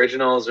do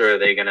originals, or are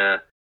they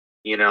gonna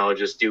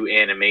just do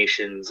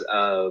animations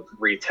of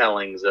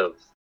retellings of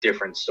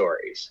different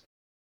stories?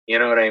 You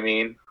know what I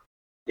mean?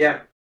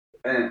 Yeah.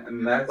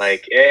 And that's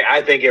Like,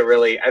 I think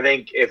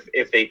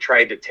if they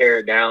tried to tear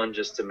it down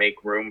just to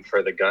make room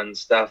for the gun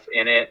stuff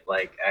in it,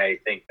 like, I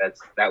think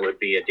that would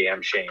be a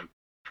damn shame.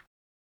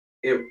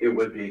 it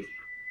would be.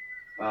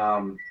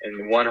 And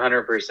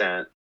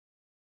 100%.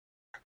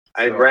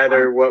 I'd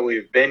rather what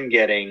we've been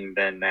getting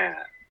than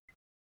that.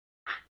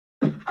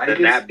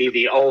 That be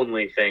the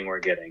only thing we're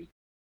getting.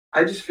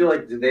 I just feel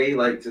like, did they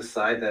like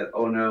decide that,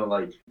 oh no,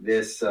 like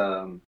this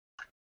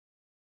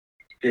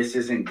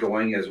isn't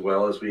going as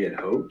well as we had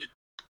hoped?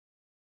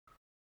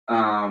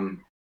 I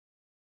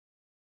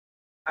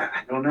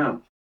don't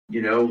know,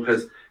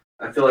 because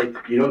I feel like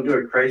you don't do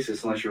a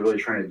crisis unless you're really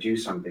trying to do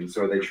something.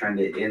 So are they trying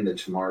to end the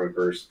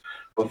Tomorrowverse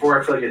before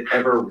I feel like it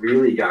ever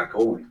really got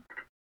going?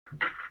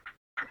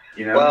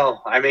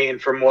 Well, I mean,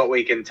 from what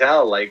we can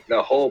tell, like,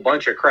 a whole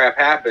bunch of crap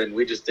happened.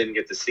 We just didn't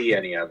get to see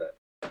any of it.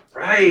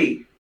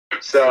 Right.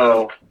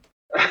 So,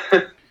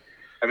 I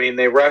mean,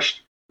 they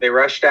rushed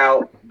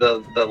out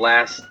the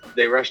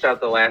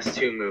last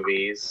two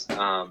movies,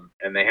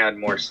 and they had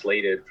more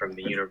slated from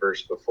the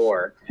universe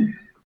before.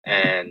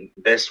 And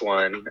this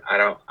one, I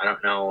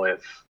don't know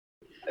if,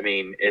 I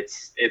mean,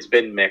 it's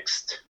been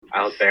mixed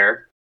out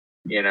there,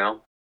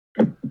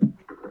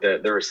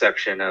 the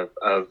reception of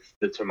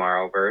the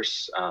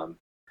Tomorrowverse.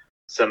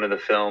 Some of the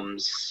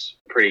films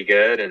pretty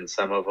good, and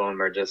some of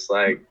them are just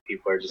like,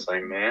 people are just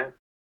like, man,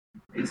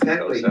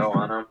 exactly. So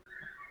on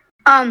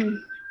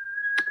them.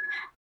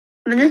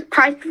 But this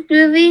Priceless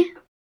movie,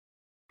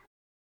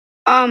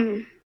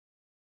 I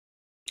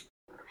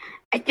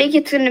think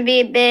it's gonna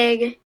be a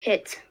big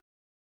hit.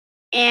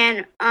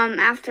 And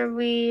after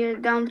we're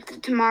done with the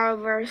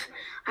Tomorrowverse,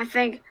 I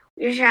think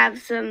we should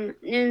have some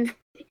New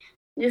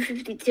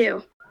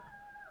 52.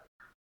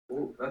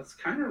 Well, that's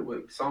kind of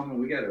what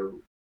Solomon. We gotta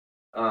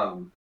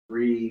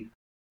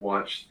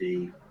re-watch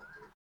the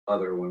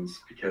other ones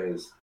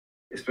because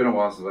it's been a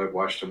while since I've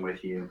watched them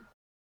with you.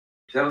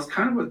 That was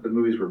kind of what the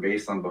movies were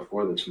based on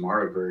before the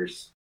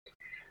Tomorrowverse.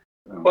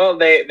 Well,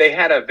 they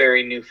had a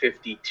very New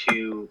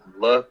 52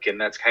 look, and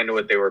that's kind of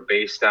what they were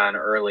based on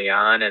early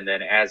on. And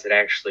then as it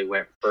actually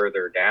went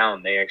further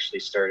down, they actually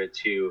started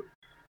to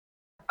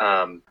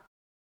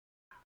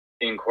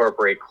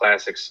incorporate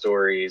classic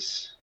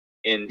stories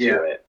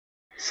into it.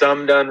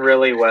 Some done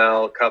really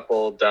well, a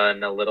couple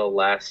done a little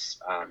less.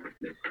 I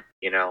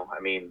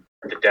mean,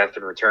 the death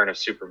and return of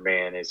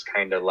Superman is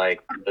kind of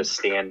like the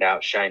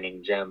standout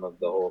shining gem of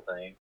the whole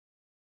thing.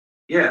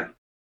 Yeah.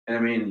 And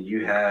I mean,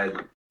 you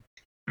had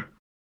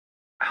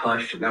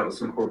Hush that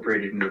was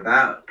incorporated into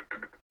that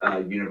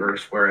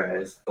universe,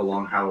 whereas The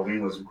Long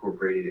Halloween was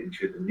incorporated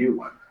into the new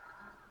one.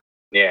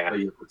 Yeah. So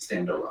you could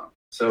stand alone.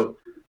 So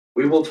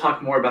we will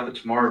talk more about the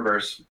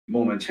Tomorrowverse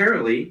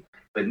momentarily,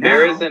 but now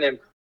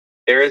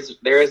there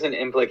is an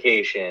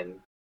implication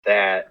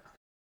that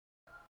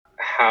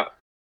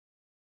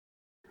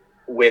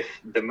with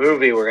the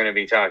movie we're going to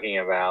be talking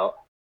about,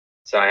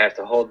 so I have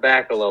to hold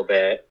back a little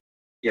bit.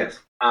 Yes.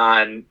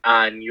 On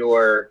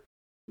your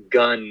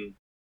gun,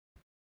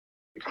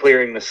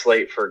 clearing the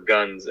slate for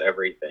guns,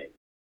 everything.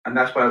 And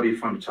that's why it'll be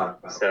fun to talk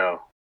about.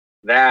 So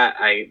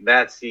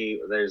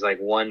there's like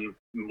one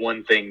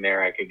thing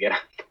there I could get on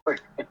for.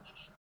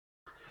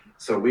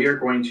 So we are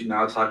going to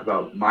now talk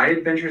about My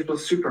Adventures with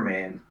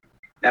Superman,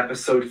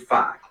 Episode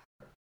 5.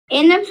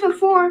 And Episode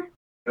 4.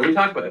 No, we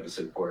talked about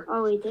Episode 4.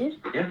 Oh, we did?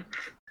 Yeah.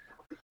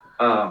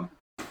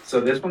 So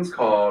this one's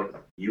called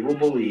You Will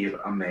Believe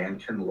a Man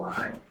Can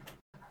Lie.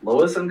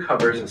 Lois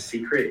uncovers a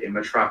secret in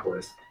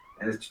Metropolis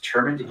and is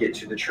determined to get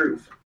to the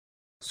truth.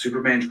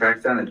 Superman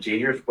tracks down the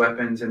dangerous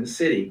weapons in the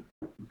city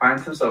and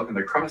finds himself in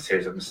the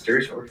crosshairs of a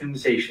mysterious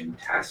organization,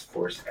 Task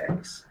Force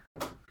X.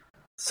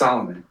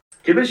 Solomon,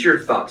 give us your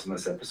thoughts on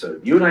this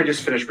episode. You and I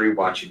just finished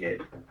rewatching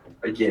it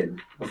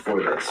again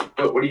before this.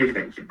 What do you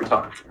think?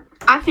 Talk.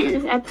 I think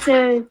this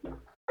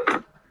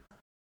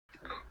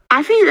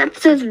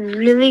episode's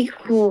really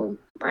cool,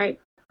 right?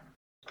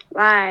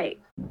 Like,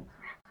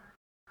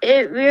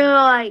 it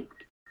really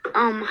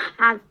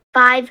have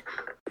five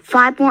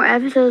more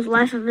episodes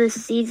left of this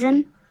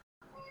season,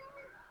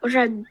 which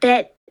I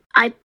bet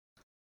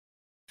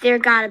there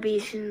gotta be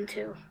season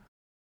 2.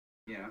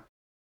 Yeah.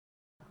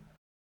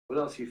 What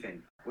else do you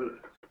think?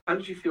 How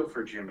did you feel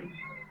for Jimmy?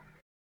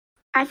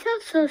 I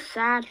felt so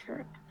sad for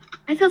it.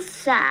 I felt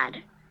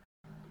sad.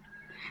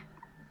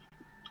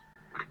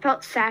 I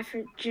felt sad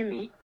for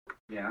Jimmy.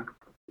 Yeah.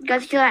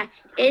 Because you're like,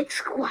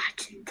 it's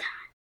squatching time.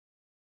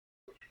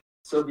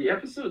 So the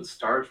episode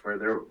starts where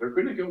they're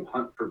going to go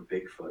hunt for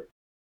Bigfoot.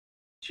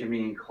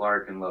 Jimmy and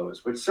Clark and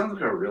Lois, which sounds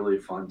like a really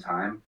fun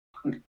time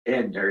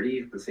and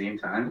nerdy at the same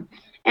time.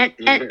 And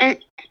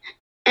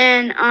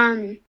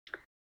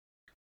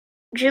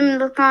Jimmy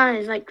looked on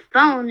his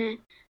phone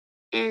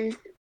and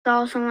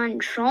saw someone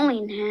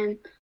trolling him.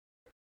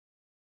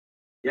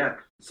 Yeah,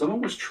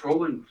 someone was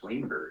trolling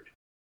Flamebird.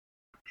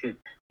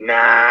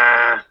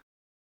 Nah.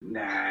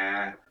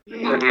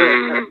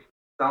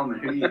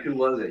 Solomon, who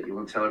was it? You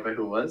want to tell everybody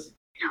who it was?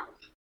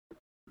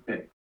 No.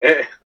 Okay.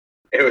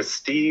 It was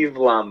Steve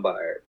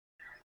Lombard.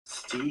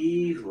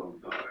 Steve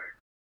Lombard.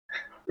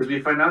 Because we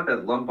find out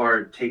that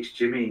Lombard takes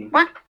Jimmy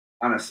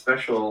on a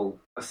special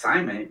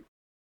assignment,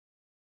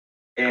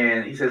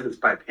 and he says it's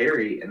by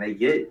Perry, and they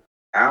get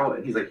out,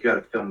 and he's like, "You got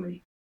to film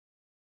me."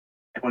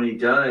 And when he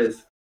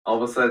does, all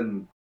of a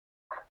sudden,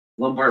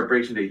 Lombard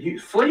breaks into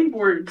you.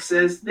 Flameboard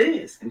says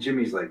this, and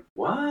Jimmy's like,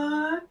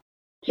 "What?"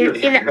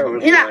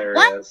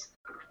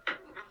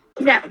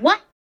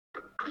 What?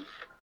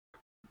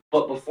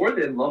 But before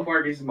then,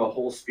 Lombard gives him a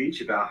whole speech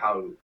about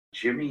how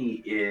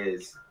Jimmy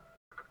is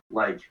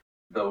like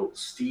the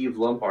Steve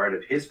Lombard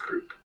of his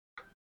group.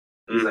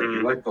 He's like,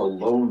 "You're like the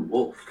lone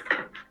wolf."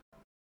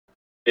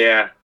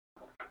 Yeah.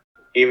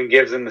 Even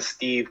gives him the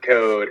Steve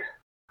code.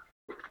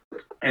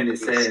 And it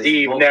says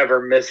Steve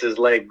never misses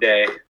leg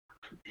day.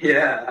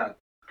 Yeah.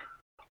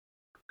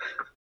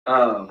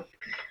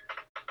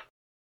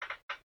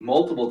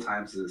 Multiple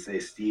times does it say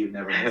Steve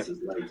never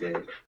misses leg day.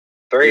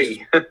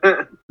 3.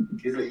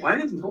 He's like, why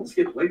doesn't Holt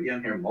skip leg day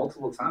on here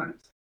multiple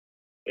times?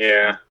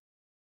 Yeah.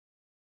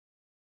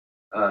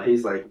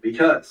 He's like,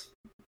 because.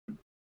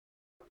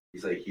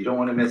 He's like, you don't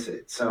want to miss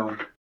it. So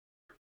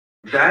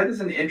that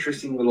is an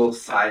interesting little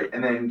side.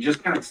 And then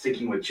just kind of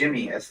sticking with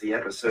Jimmy as the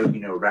episode,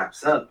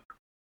 wraps up.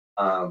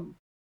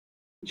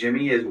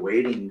 Jimmy is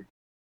waiting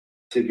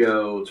to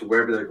go to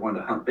wherever they're going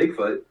to hunt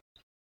Bigfoot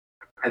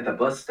at the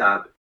bus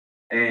stop,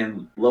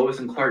 and Lois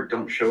and Clark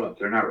don't show up.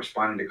 They're not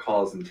responding to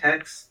calls and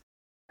texts.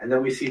 And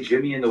then we see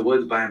Jimmy in the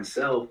woods by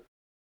himself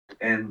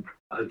and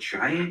a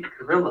giant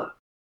gorilla.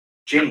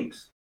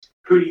 James,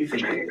 who do you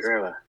think it is?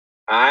 Gorilla.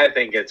 I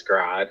think it's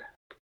Grodd.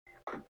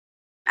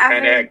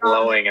 Kind of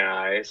glowing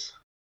eyes.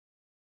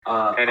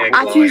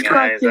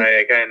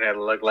 I kind of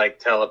look like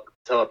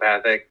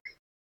telepathic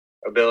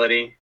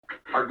ability.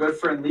 Our good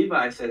friend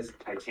Levi says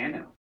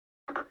Titano.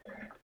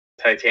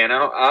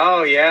 Titano?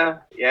 Oh yeah.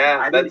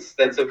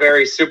 That's a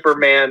very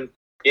Superman.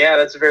 Yeah,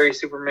 that's a very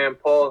Superman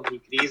pull. He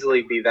could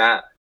easily be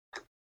that.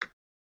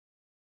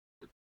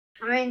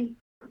 I mean,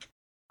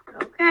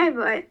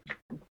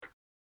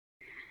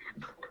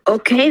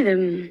 okay,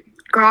 then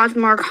Grodd's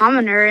more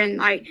commoner, and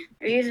like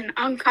they're using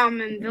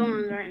uncommon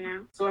villains right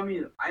now. So I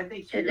mean, I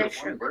think Hero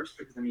 1 works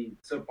because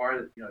so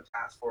far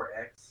Task Force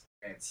X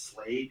and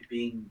Slade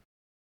being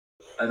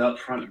an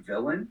upfront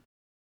villain,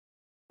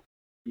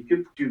 you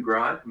could do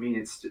Grodd. I mean,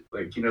 it's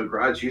like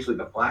Grodd's usually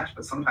the Flash,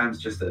 but sometimes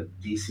just a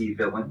DC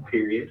villain.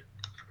 Period.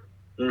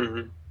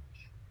 Mm-hmm.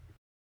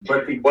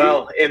 But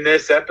in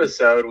this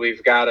episode,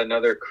 we've got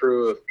another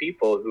crew of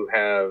people who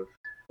have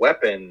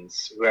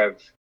weapons, who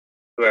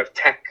have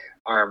tech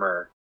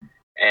armor,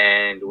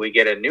 and we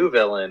get a new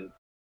villain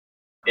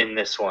in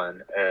this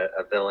one,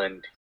 a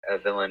villain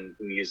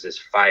who uses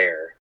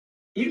fire,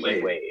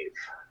 Heatwave.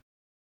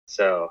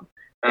 So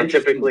not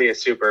typically a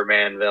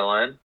Superman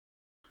villain,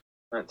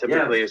 not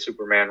typically a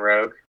Superman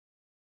rogue.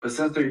 But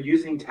since they're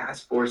using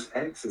Task Force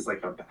X as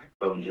like a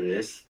backbone to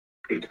this,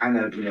 it kind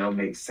of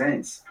makes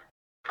sense.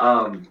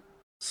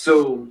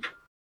 So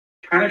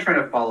kind of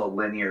trying to follow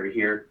linear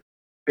here.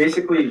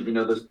 Basically,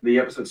 the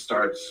episode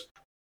starts.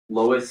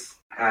 Lois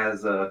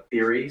has a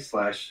theory /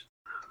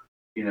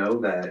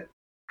 that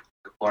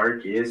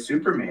Clark is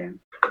Superman,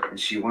 and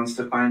she wants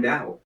to find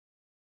out.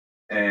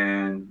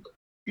 And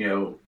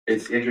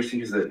it's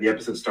interesting because the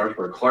episode starts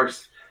where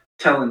Clark's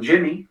telling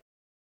Jimmy,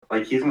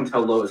 like he's going to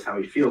tell Lois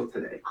how he feels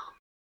today.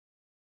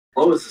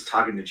 Lois is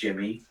talking to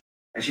Jimmy,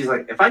 and she's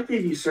like, if I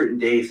gave you certain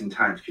days and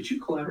times, could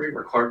you collaborate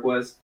where Clark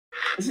was?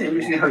 Isn't it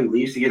interesting how he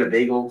leaves to get a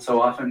bagel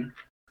so often?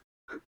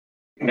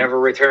 Never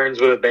returns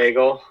with a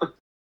bagel.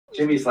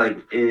 Jimmy's like,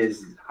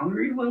 is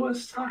Hungry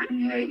Lois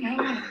talking right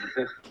now?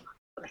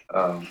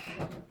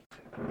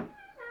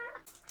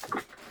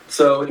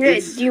 So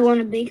do you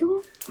want a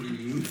bagel?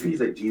 He's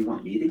like, do you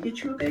want me to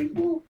get you a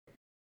bagel?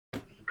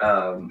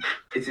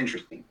 It's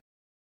interesting.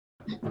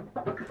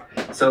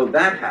 So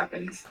that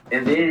happens,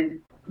 and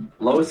then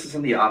Lois is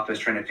in the office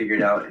trying to figure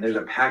it out, and there's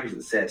a package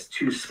that says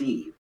to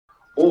Steve,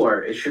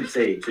 or it should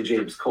say to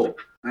James Cole.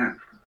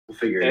 We'll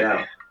figure it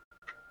out.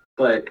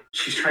 But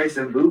she tries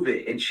to move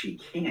it, and she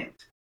can't.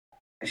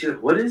 And she's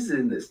like, what is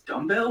in this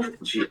dumbbell?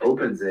 And she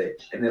opens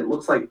it, and it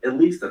looks like at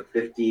least a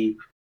 50.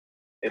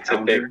 It's a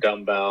big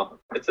dumbbell.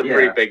 It's a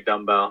pretty big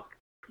dumbbell.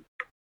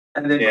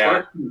 And then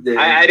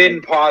I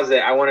didn't pause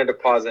it. I wanted to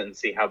pause it and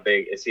see if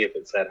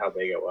it said how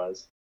big it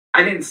was.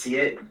 I didn't see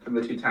it from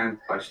the 2 times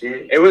I watched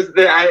it. It was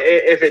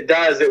if it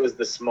does, it was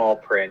the small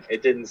print.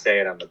 It didn't say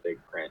it on the big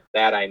print.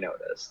 That I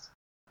noticed.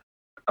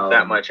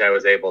 That much I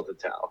was able to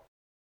tell.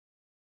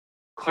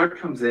 Clark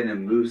comes in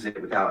and moves it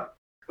with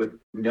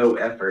no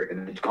effort,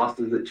 and then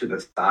tosses it to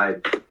the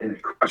side, and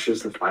it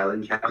crushes the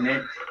filing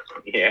cabinet.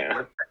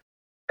 Yeah.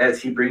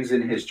 As he brings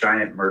in his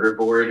giant murder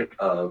board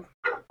of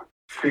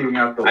figuring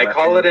out the I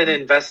call it an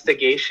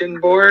investigation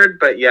board,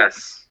 but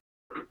yes.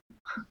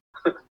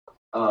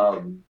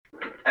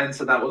 And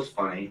so that was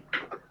funny.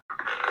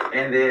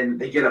 And then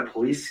they get a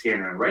police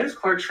scanner, and right as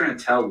Clark's trying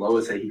to tell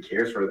Lois that he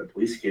cares for her, the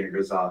police scanner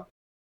goes off.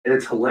 And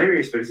it's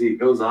hilarious because it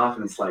goes off,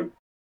 and it's like,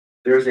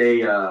 there's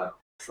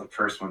it's the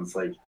first one, it's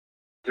like,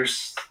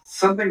 there's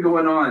something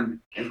going on,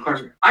 and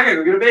Clark's like, I gotta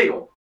go get a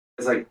bagel.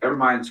 It's like, never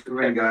mind,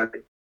 Superman got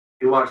it.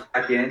 He walks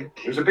back in.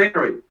 There's a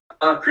bakery.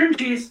 Cream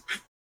cheese.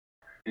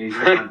 And he's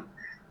gone.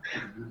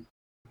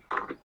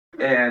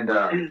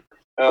 And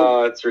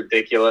oh, it's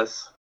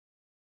ridiculous.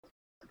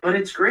 but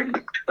it's great.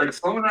 Like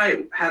Sloan and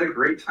I had a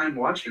great time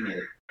watching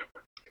it.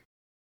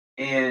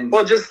 And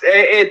Well, just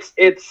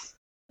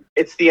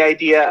it's the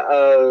idea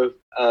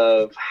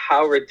of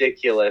how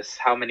ridiculous,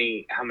 how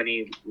many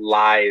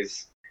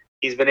lies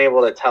he's been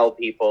able to tell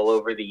people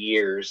over the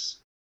years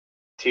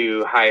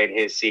to hide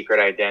his secret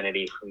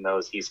identity from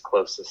those he's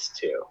closest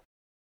to.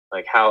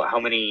 Like how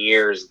many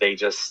years they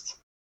just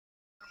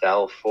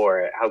fell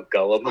for it, how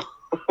gullible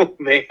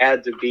they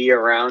had to be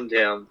around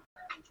him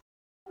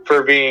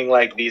for being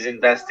like these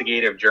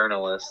investigative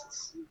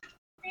journalists.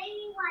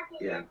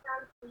 yeah.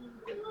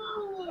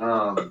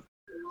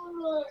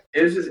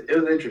 It was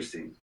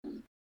interesting.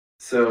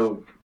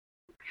 So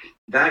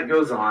that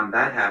goes on,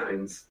 that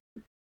happens.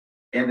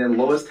 And then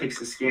Lois takes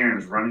the scanner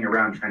and is running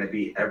around trying to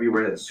be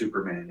everywhere that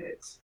Superman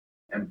is.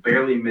 And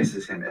barely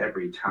misses him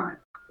every time.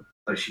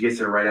 Like she gets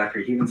there right after.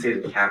 He even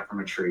saves a cat from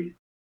a tree.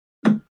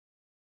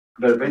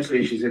 But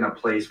eventually she's in a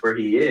place where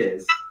he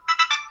is.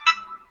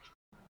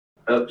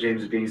 Oh,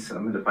 James is being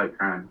summoned to fight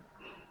crime.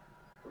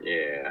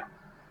 Yeah.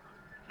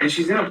 And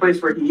she's in a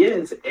place where he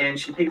is, and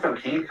she takes out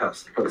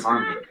handcuffs and puts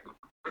on him.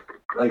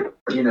 Like,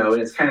 you know,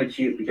 and it's kind of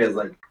cute because,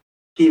 like,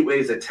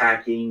 Heatwave's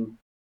attacking.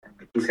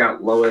 He's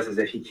got Lois as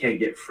if he can't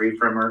get free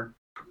from her.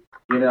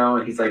 You know,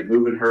 and he's, like,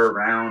 moving her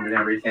around and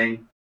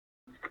everything.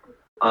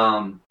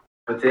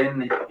 But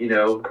then, you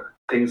know,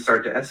 things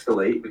start to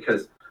escalate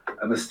because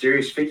a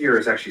mysterious figure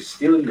is actually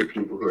stealing the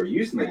people who are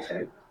using the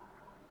tech,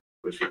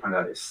 which we find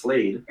out is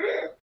Slade.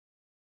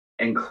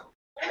 And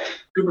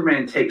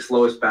Superman takes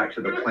Lois back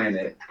to the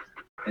planet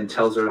and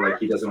tells her, like,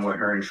 he doesn't want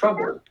her in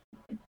trouble.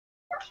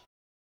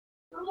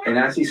 And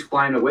as he's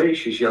flying away,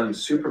 she's yelling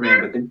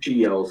Superman, but then she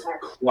yells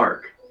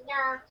Clark.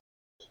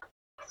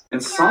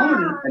 And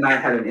Solomon and I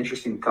had an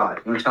interesting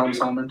thought. You want to tell him,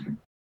 Solomon?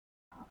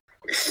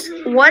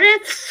 What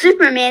if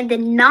Superman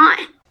did not?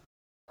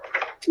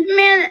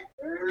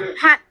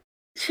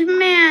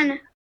 Superman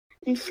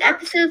in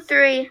episode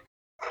 3,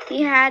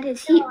 he had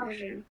his heat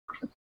vision.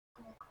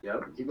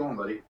 Yep, keep going,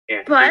 buddy.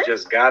 Yeah, But- he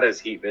just got his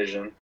heat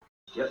vision.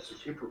 Yep, so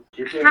keep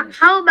going.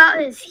 How about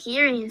his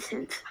hearing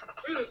sense?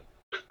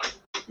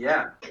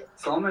 Yeah,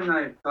 Solomon and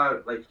I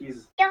thought, like,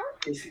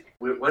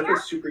 what if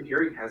his super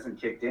hearing hasn't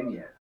kicked in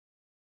yet?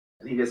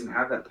 And he doesn't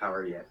have that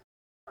power yet.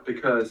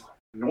 Because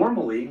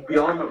normally, we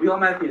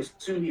automatically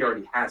assume he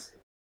already has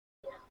it.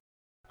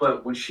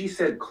 But when she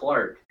said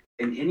Clark,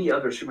 and any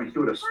other Superman, he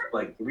would have,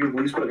 like, we at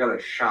least would have got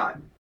a shot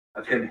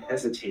of him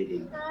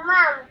hesitating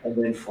and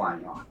then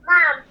flying off.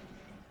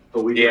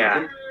 But we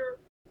didn't.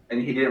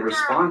 And he didn't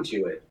respond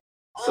to it.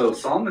 So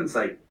Solomon's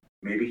like,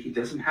 maybe he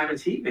doesn't have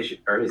his heat vision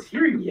or his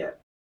hearing yet.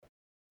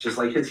 Just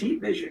like his heat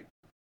vision.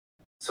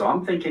 So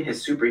I'm thinking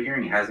his super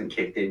hearing hasn't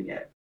kicked in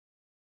yet.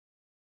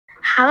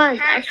 How about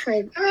his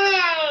X-ray?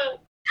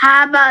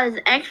 How about his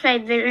X-ray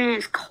vision and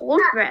his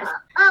cold breath?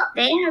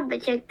 They haven't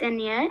kicked in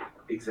yet.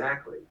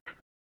 Exactly.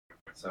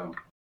 So,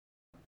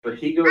 but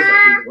he goes up,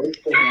 he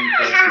breaks the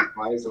handcuffs, he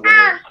flies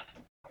away.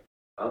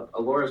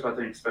 Alora's about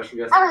to make a special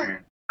guest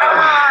appearance.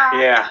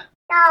 Yeah.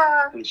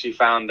 And she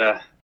found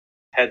a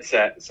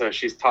headset, so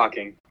she's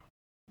talking.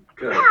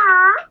 Good.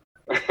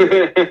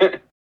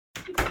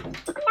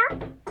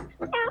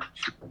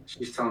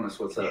 She's telling us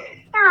what's up.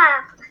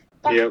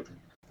 Yep.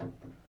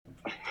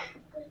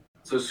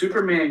 So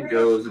Superman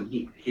goes and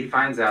he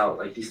finds out,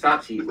 like, he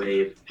stops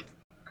Heatwave,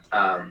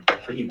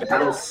 but he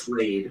battles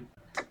Slade,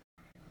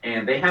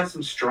 and they have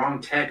some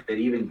strong tech that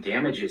even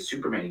damages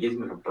Superman. It gives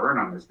him like a burn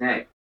on his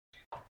neck.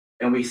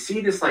 And we see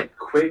this, like,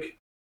 quick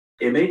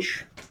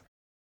image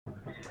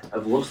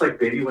of, looks like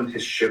maybe when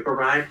his ship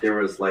arrived, there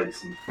was, like,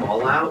 some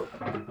fallout.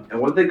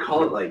 And what did they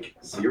call it, like,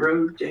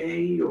 0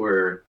 day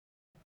or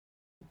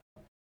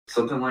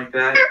something like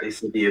that? They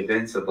said the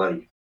events of,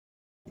 like,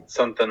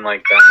 Something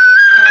like that.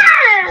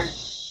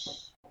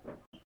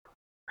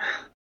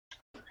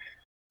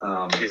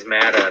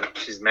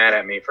 She's mad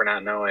at me for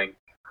not knowing.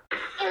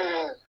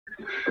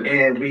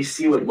 And we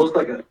see what looks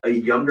like a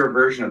younger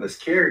version of this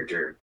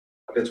character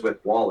that's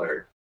with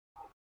Waller.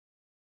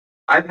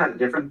 I've had a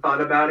different thought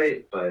about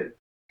it, but,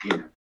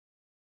 you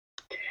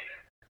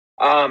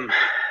know.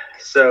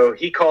 So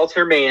he calls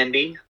her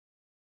Mandy.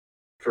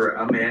 For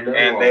Amanda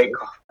And Waller.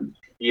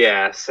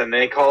 and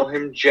they call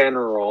him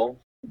General.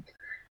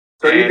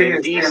 So do you And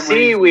think in it's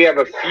DC, we have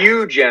a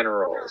few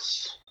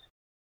generals.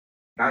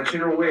 not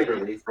General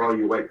Waverly for all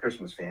you white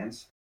Christmas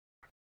fans.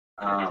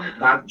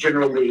 Not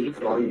General Lee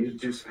for all you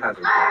Deuce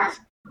Hazard fans.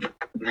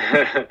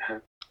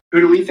 Who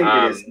do we think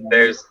it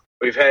is?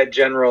 We've had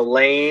General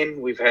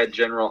Lane, we've had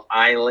General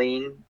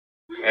Eileen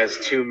as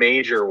two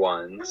major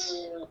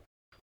ones.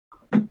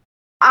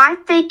 I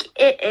think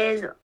it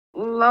is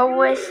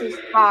Lois's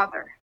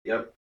father.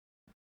 Yep.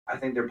 I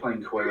think they're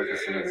playing coy with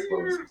us and it's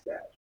Lois's dad.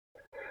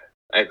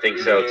 I think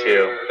so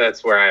too.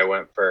 That's where I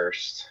went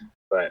first.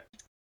 But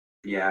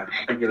Yeah,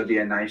 I think it'll be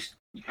a nice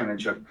kind of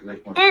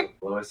juxtaposition with what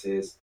Lois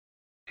is.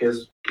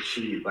 Because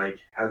she, like,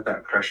 has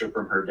that pressure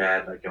from her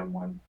dad, like, on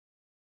one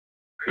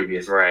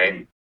previous.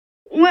 Right.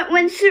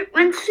 When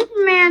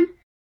Superman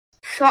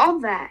saw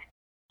that,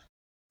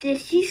 did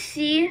he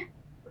see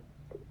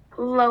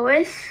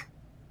Lois?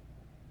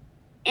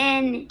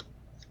 And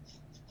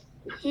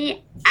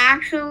he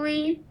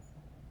actually,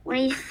 when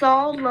he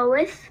saw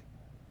Lois,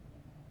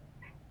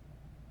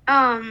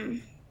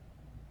 when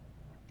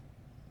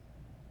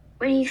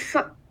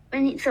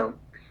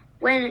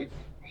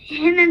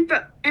him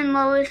and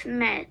Lois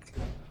met,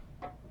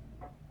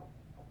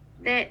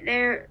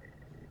 they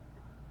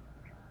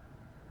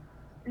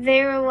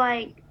were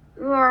like,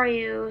 "Who are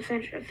you?"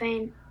 Such a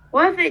thing.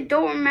 What if they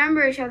don't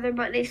remember each other,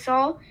 but they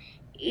saw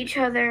each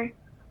other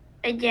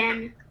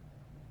again?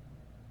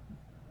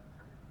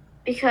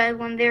 Because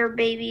when they were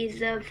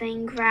babies, the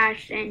thing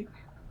crashed, and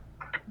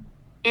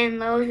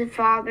Lois'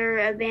 father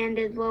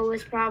abandoned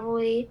Lois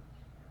probably.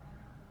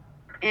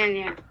 And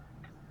yeah,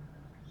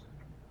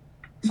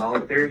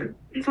 Solid theory.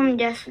 I'm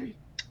guessing.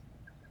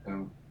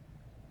 So,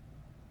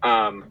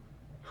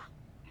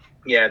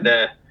 Yeah,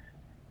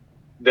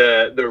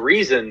 the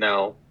reason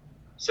though,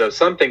 so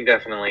something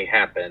definitely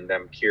happened.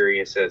 I'm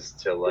curious as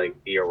to like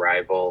the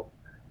arrival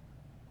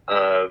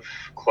of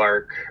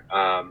Clark.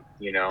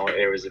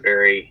 It was a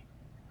very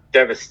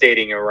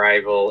devastating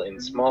arrival in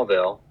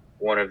Smallville.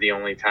 One of the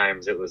only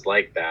times it was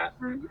like that.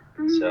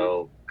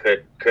 So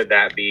could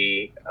that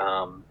be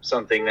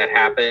something that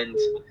happened,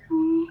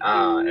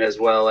 as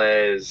well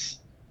as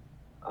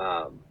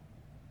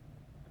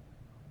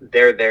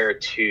they're there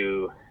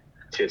to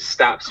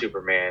stop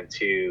Superman,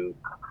 to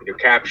either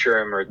capture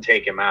him or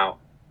take him out.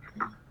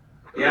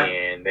 yeah.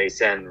 And they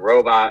send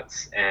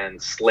robots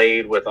and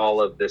Slade with all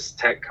of this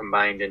tech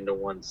combined into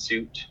one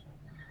suit.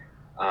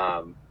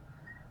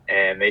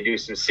 And they do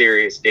some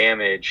serious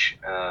damage,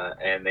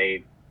 and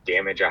they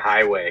damage a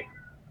highway,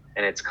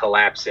 and it's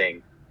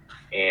collapsing.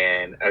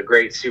 And a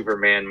great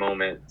Superman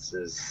moment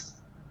is,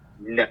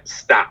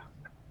 stop.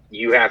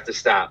 You have to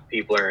stop.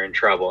 People are in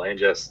trouble, and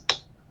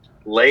just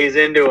lays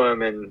into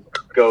him and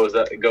goes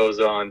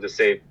on to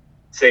save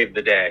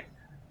the day.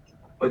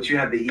 But you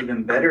have the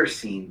even better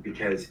scene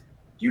because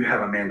you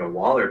have Amanda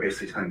Waller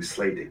basically telling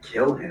Slade to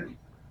kill him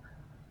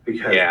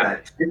because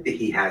that tip that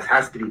he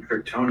has to be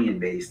Kryptonian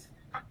based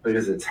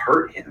because it's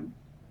hurt him.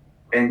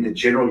 And the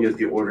general gives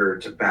the order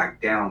to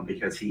back down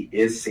because he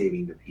is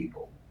saving the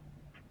people.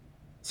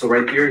 So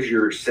right there is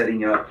you're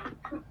setting up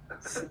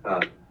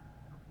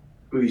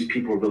who these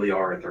people really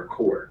are at their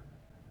core.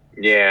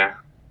 Yeah,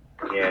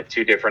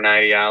 two different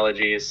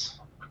ideologies.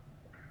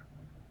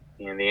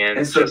 In the end,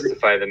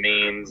 justify the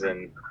means,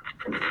 and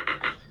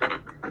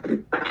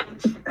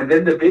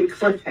then the big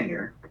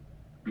cliffhanger,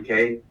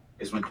 okay,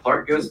 is when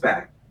Clark goes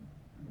back.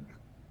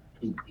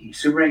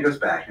 Superman goes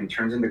back and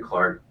turns into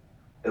Clark,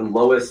 and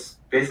Lois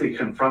basically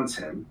confronts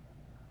him.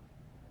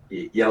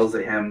 He yells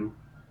at him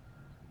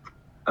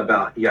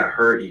about he got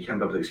hurt. He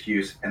comes up with an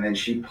excuse, and then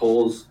she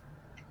pulls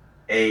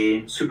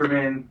a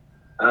Superman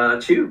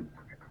 2,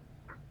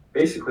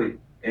 basically,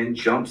 and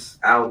jumps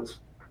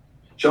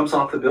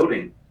off the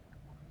building,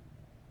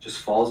 just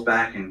falls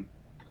back, and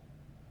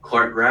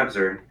Clark grabs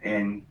her,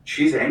 and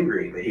she's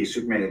angry that he's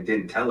Superman and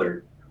didn't tell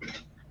her.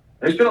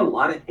 There's been a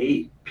lot of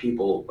hate,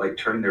 people like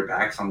turning their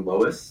backs on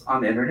Lois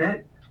on the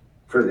internet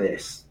for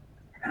this,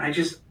 and I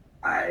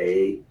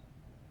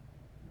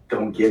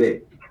don't get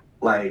it.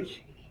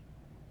 Like,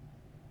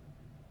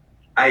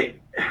 I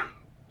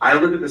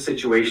look at the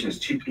situation as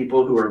two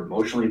people who are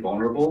emotionally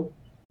vulnerable,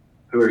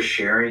 who are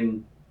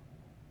starting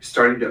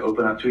to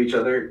open up to each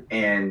other,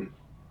 and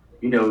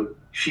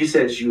she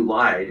says, "You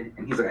lied,"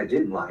 and he's like, "I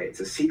didn't lie. It's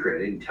a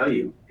secret. I didn't tell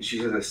you." And she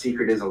says, "A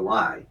secret is a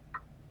lie."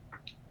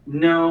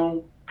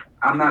 No,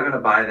 I'm not going to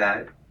buy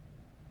that.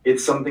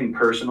 It's something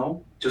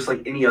personal. Just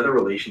like any other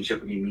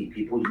relationship, when you meet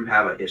people, you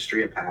have a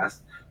history, a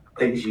past,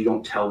 things you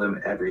don't tell them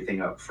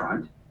everything up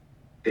front.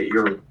 That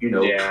you're,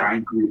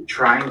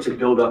 trying to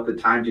build up the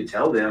time to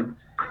tell them.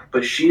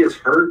 But she is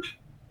hurt.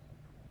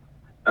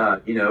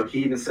 He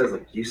even says,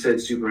 like, you said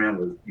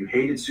you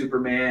hated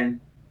Superman.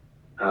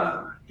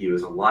 He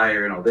was a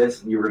liar and all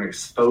this, and you were going to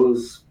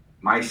expose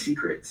my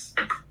secrets,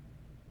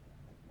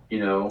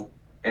 and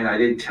I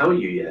didn't tell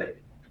you yet.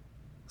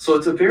 So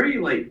it's a very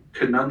like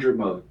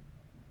conundrum of,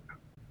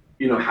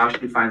 how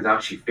she finds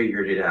out she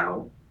figured it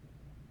out.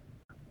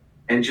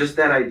 And just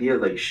that idea,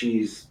 like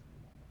she's,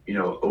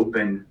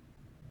 open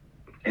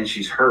and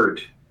she's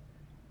hurt,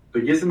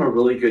 but it gives them a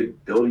really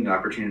good building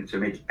opportunity to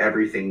make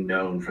everything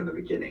known from the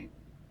beginning.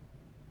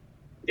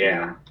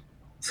 Yeah.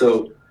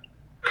 So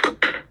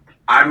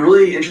I'm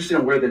really interested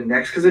in where the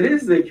next, because it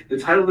is the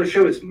title of the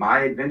show is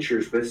My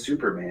Adventures with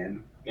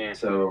Superman. Yeah.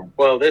 So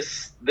well,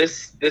 this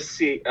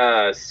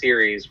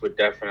series would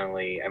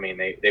definitely, I mean,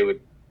 they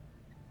would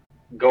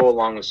go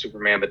along with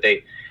Superman, but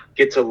they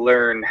get to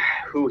learn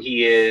who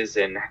he is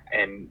and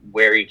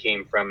where he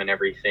came from and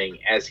everything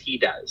as he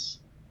does.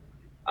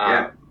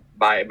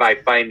 By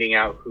finding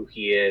out who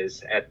he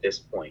is at this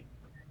point,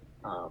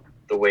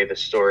 the way the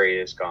story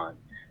has gone.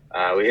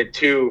 We had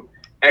two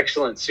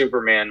excellent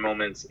Superman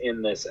moments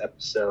in this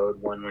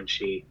episode. One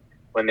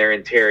when they're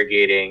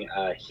interrogating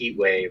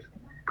Heatwave,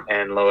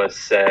 And Lois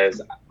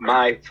says,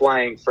 "My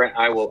flying friend,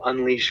 I will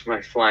unleash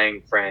my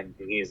flying friend."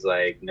 And he's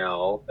like,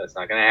 "No, that's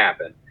not going to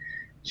happen."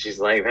 She's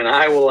like, "Then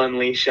I will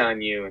unleash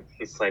on you." And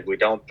he's like, we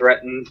don't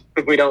threaten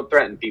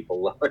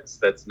people, Lois.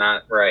 That's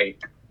not right.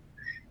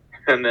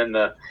 And then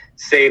the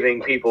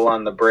saving people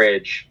on the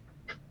bridge,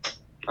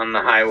 on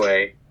the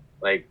highway,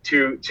 like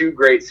two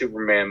great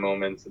Superman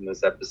moments in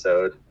this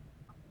episode.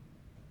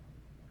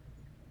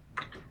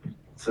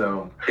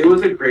 So it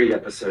was a great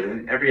episode,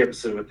 and every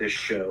episode with this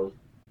show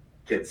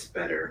gets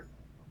better.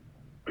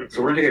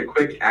 So we're gonna take a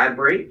quick ad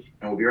break,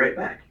 and we'll be right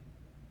back.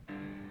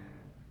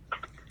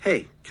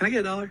 Hey, can I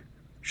get $1?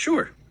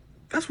 Sure.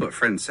 That's what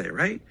friends say,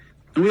 right?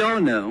 And we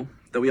all know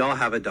that we all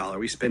have $1.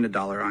 We spend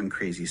 $1 on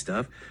crazy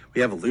stuff.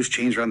 We have a loose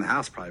change around the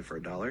house probably for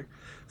 $1.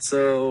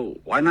 So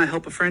why not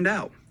help a friend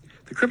out?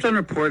 The Krypton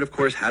Report, of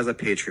course, has a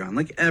Patreon,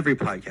 like every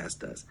podcast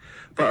does.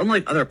 But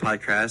unlike other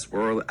podcasts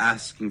where we're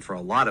asking for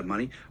a lot of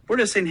money, we're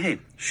just saying, hey,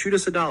 shoot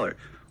us $1.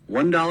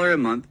 $1 a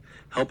month,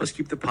 help us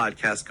keep the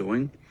podcast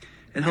going,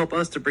 and help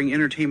us to bring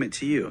entertainment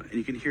to you. And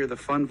you can hear the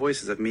fun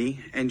voices of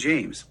me and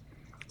James.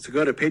 So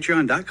go to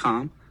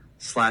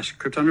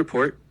patreon.com/Krypton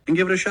Report and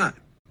give it a shot.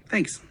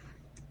 Thanks.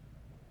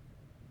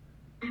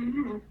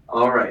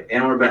 All right,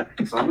 and we're back.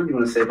 Solomon, you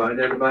want to say bye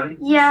to everybody?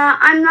 Yeah,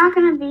 I'm not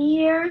going to be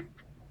here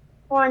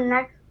for the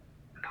next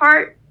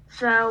part.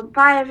 So,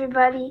 bye,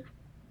 everybody.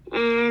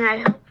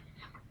 And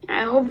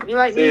I hope you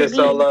like See you, these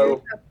Solo.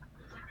 videos.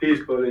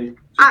 Peace, buddy.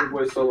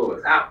 Superboy Solo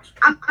is out.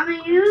 I'm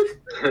going to use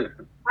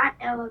my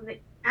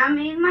elevator. I'm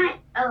in my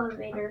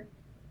elevator.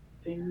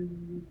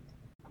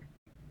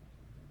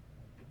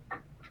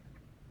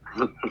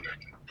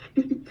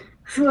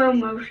 Slow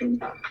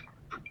motion.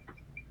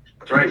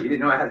 That's right, you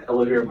didn't know I had an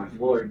elevator on my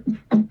floor.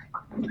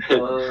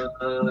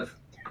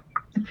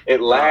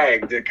 It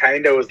lagged. It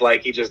kind of was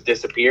like he just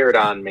disappeared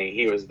on me.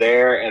 He was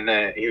there, and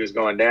then he was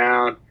going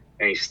down,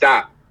 and he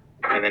stopped,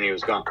 and then he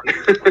was gone.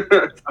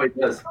 That's how he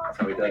does. That's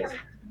how he does.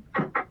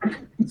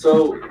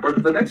 So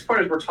the next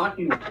part is we're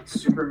talking about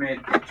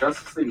Superman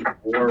Justice League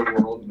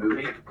WarWorld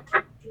movie.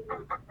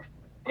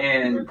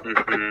 And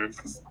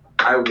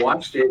I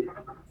watched it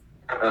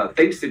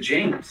thanks to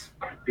James,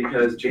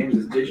 because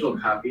James's digital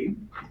copy,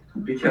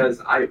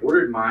 because I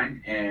ordered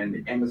mine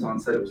and Amazon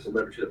said it was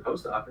delivered to the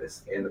post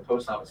office, and the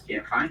post office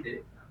can't find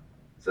it.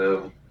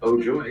 So,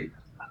 oh joy.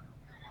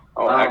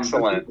 Oh,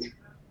 excellent.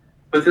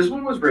 But this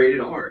one was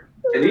rated R.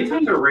 And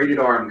anytime they're rated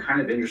R, I'm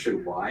kind of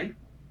interested why.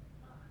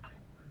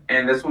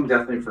 And this one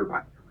definitely for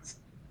violence.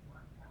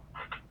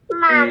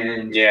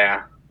 And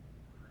Yeah.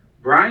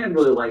 Brian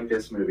really liked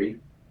this movie,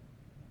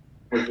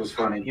 which was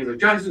funny. He's like,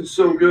 "Guys, it's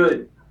so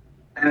good."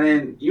 And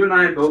then you and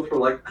I both were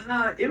like,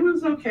 it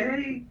was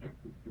okay.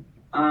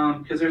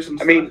 Because there's some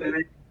stuff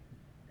in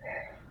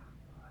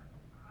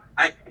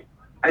it.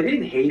 I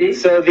didn't hate it.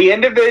 So the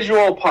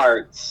individual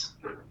parts,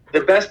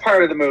 the best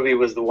part of the movie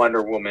was the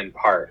Wonder Woman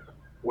part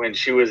when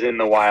she was in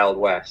the Wild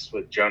West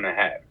with Jonah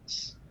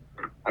Hex.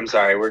 I'm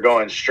sorry, we're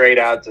going straight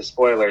out to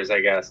spoilers, I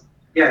guess.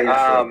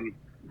 Yeah.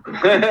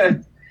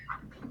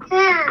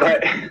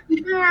 But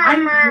you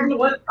know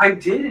what? I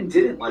did and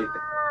didn't like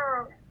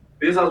that.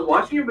 Because I was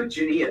watching it with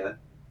Jania,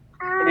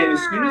 and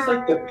as soon as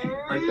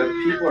the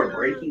people are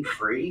breaking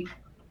free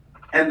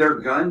and they're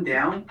gunned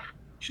down,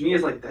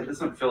 Jania's like, "That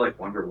doesn't feel like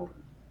Wonder Woman.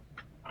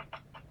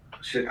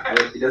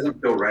 It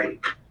doesn't feel right."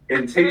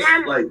 And it takes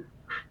like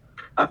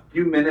a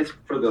few minutes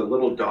for the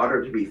little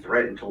daughter to be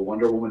threatened until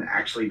Wonder Woman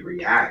actually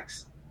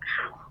reacts.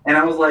 And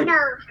I was like,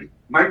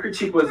 my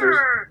critique was there's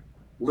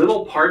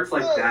little parts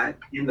like that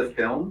in the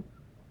film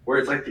where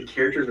it's like the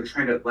characters are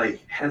trying to like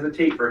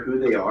hesitate for who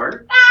they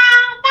are.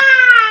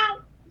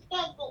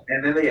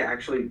 And then they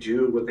actually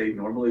do what they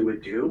normally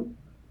would do.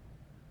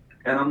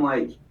 And I'm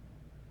like,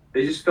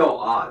 it just felt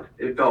odd.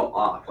 It felt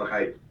off.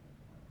 Like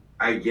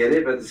I get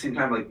it, but at the same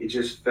time, like it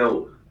just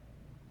felt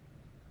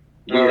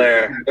well,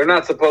 they're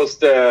not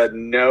supposed to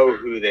know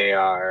who they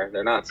are.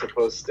 They're not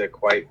supposed to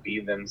quite be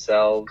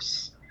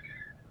themselves.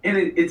 And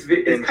it's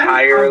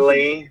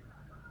entirely.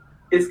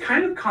 It's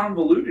kind of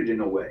convoluted in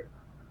a way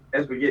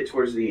as we get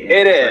towards the end.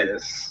 It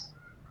is.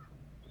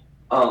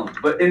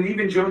 But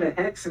even Jonah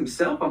Hex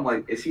himself, I'm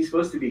like, is he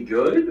supposed to be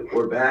good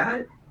or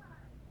bad?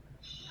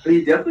 But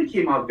he definitely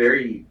came out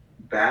very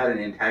bad and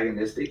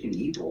antagonistic and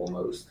evil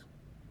almost.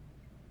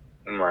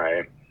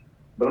 Right.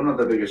 But I'm not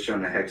the biggest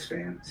Jonah Hex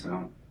fan,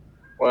 so.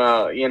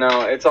 Well,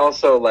 it's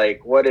also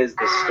like, what is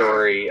the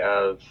story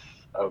of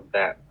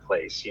that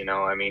place?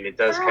 I mean, it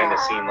does kind of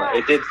seem like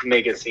it did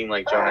make it seem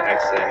like Jonah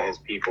Hex and his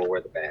people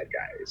were the bad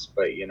guys,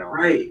 but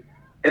right.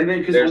 And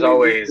then there's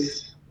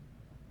always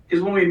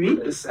because when we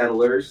meet the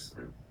settlers,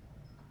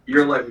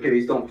 you're like, okay,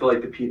 these don't feel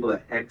like the people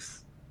that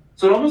Hex.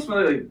 So it almost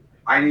felt like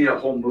I need a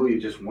whole movie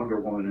of just Wonder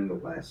Woman in the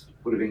West.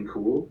 Would have been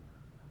cool,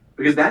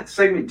 because that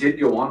segment did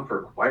go on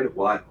for quite a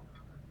while.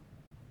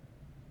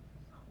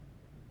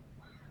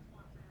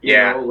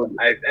 Yeah,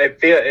 I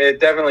feel it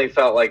definitely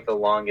felt like the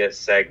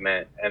longest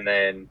segment, and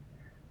then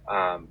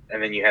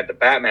you had the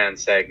Batman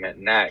segment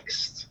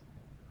next,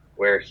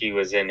 where he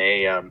was in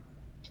a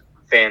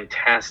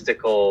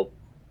fantastical,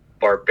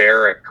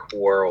 barbaric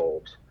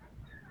world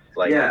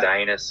like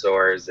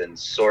dinosaurs and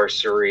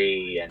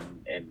sorcery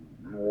and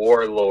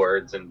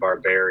warlords and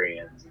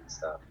barbarians and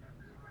stuff.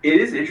 It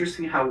is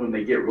interesting how when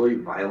they get really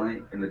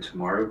violent in the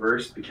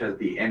Tomorrowverse, because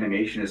the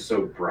animation is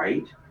so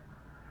bright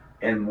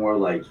and more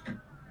like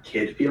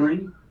kid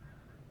feeling.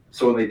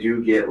 So when they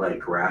do get like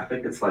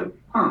graphic, it's like,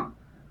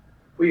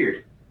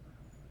 weird.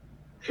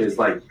 Because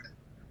like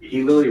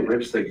he literally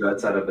rips the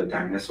guts out of a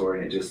dinosaur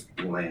and it just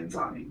lands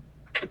on him.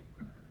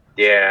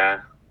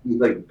 Yeah.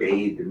 He's like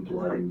bathed in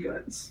blood and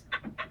guts.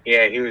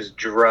 Yeah, he was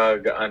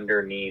drug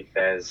underneath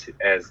as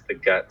the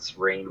guts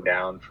rained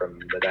down from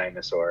the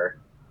dinosaur.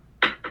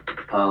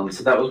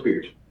 So that was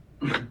weird.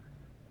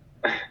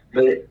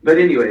 but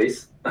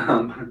anyways,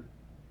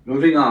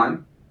 moving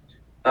on.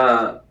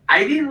 I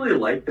didn't really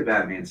like the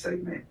Batman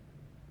segment.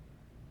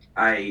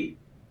 The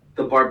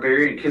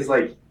Barbarian, because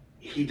like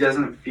he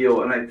doesn't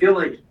feel, and I feel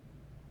like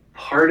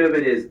part of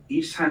it is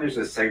each time there's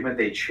a segment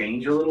they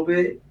change a little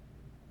bit.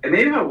 And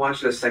maybe if I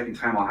watch it a second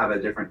time, I'll have a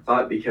different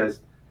thought,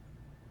 because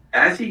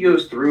as he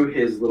goes through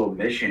his little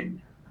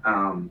mission,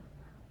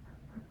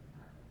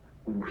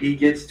 he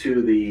gets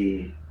to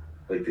the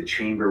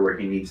chamber where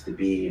he needs to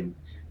be, and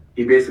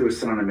he basically was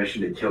sent on a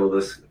mission to kill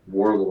this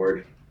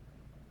warlord.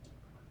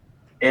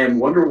 And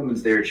Wonder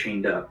Woman's there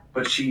chained up,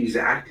 but she's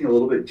acting a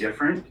little bit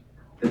different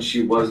than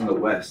she was in the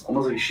West.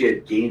 Almost like she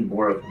had gained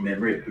more of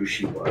memory of who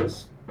she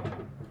was.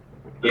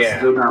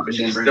 But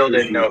she still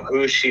didn't know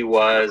who she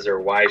was or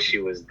why she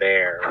was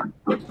there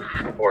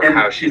or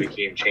how she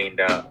became chained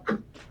up.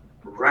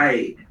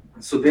 Right.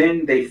 So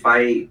then they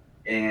fight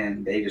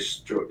and they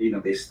destroy,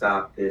 they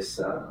stop this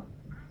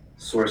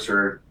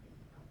sorcerer.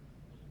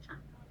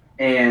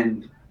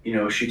 And,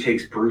 she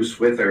takes Bruce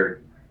with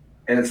her.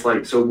 And it's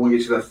like, so when we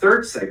get to the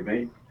third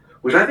segment,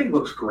 which I think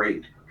looks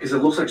great, because it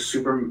looks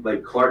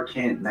like Clark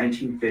Kent,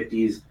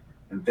 1950s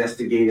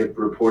investigative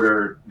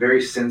reporter,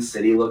 very Sin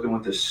City looking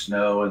with the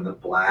snow and the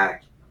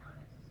black,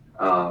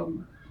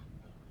 and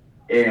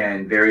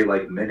very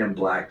like Men in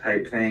Black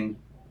type thing.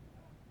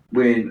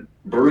 When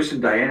Bruce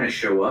and Diana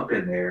show up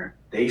in there,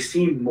 they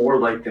seem more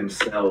like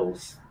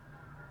themselves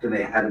than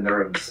they had in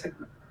their own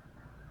segment.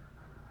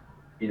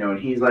 And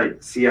he's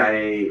like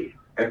CIA,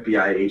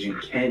 FBI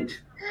agent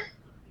Kent.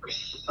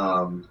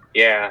 And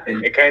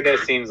it kind of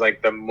seems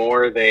like the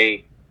more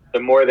they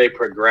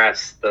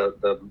progress,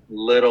 the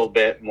little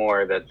bit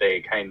more that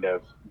they kind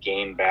of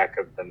gain back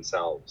of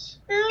themselves.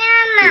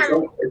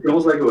 It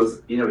feels like it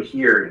was,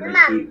 here, and they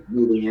keep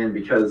moving in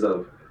because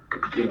of,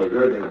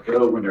 where they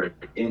go when they're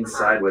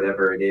inside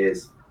whatever it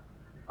is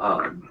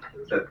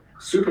that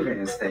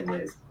Superman's thing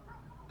is.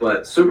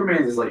 But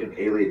Superman is like an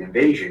alien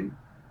invasion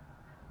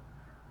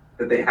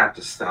that they have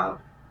to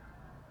stop.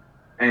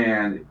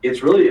 And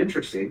it's really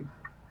interesting.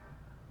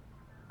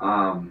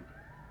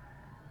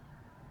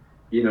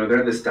 They're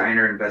in this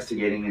diner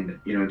investigating and,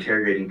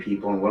 interrogating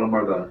people, and one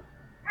of them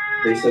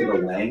they said the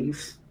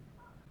Langs.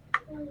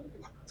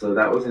 So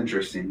that was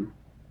interesting.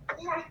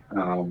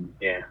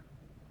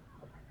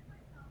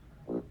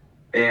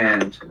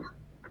 And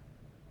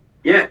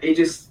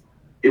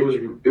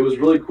it was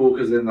really cool,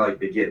 because then like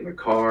they get in the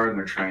car and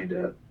they're trying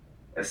to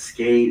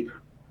escape.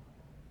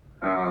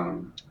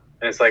 And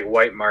it's like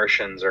white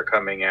Martians are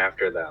coming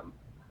after them.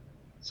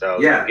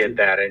 So you get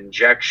that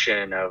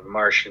injection of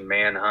Martian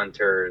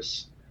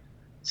Manhunter's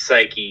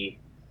psyche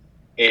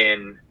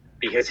in,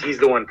 because he's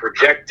the one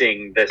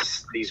projecting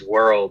these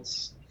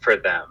worlds for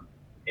them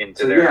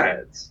into their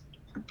heads.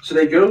 So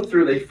they go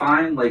through, they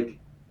find like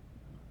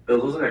it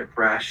looks like a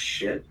crashed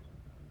ship,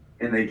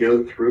 and they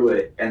go through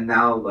it, and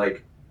now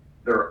like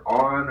they're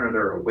on or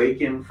they're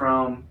awakened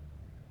from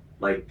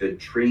like the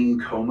dream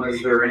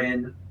comas they're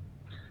in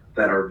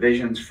that are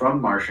visions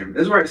from Martian.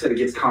 This is where I said it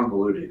gets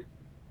convoluted.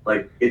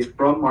 Like it's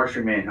from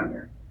Martian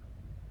Manhunter.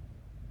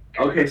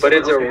 Okay, but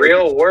it's a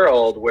real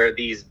world where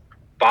these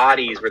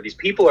bodies, where these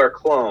people are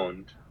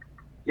cloned.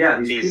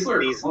 Yeah, these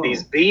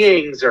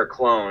beings are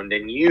cloned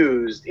and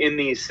used in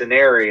these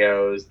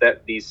scenarios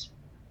that these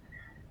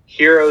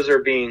heroes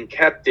are being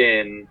kept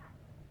in.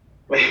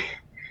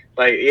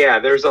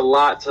 There's a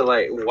lot to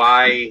like.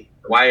 Why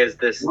is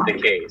this the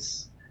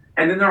case?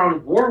 And then they're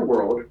on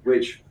WarWorld,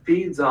 which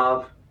feeds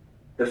off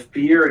the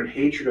fear and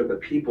hatred of the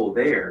people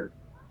there.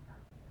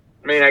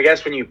 I mean, I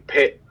guess when you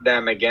pit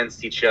them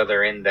against each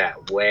other in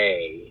that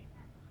way,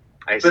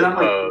 I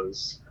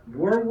suppose.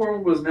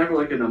 WarWorld was never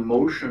like an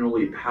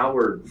emotionally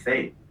powered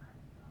thing,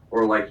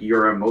 or like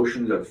your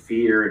emotions of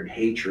fear and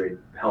hatred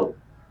help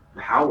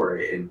power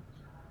it. And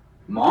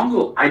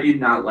Mongol, I did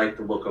not like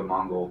the look of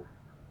Mongol.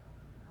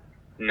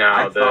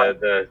 No,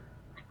 the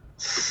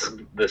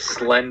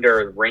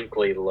slender,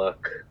 wrinkly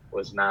look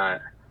was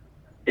not.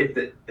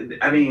 Something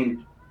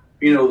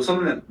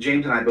that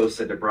James and I both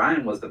said to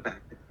Brian was the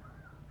fact that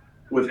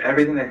with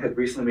everything that had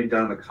recently been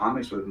done in the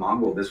comics with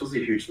Mongol, this was a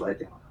huge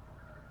letdown.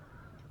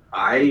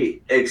 I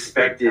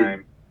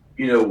expected,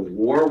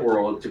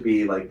 WarWorld to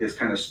be like this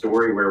kind of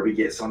story where we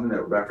get something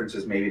that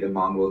references maybe the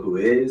Mongol who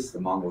is,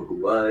 the Mongol who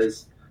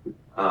was,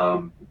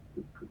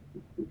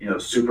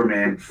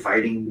 Superman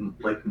fighting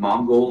like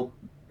Mongol,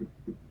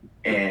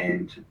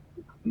 and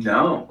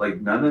No,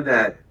 like none of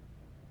that.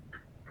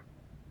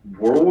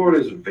 WarWorld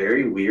is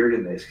very weird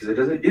in this because it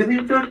doesn't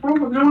even feel like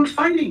WarWorld. No one's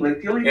fighting. Like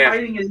the only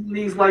fighting is in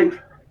these like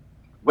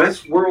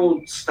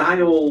Westworld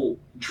style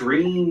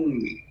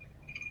dream.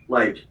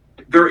 Like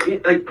they're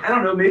in, like I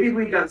don't know. Maybe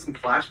we got some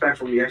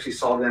flashbacks where we actually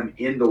saw them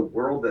in the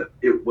world that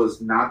it was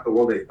not the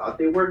world they thought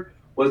they were.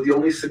 Was the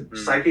only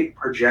psychic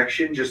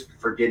projection just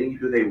forgetting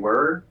who they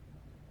were.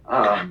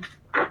 But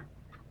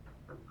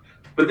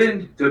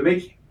then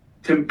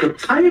to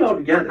tie it all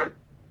together.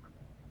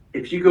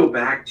 If you go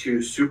back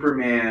to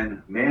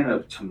Superman, Man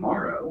of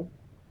Tomorrow,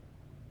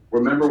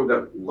 remember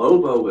that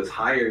Lobo was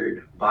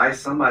hired by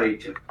somebody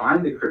to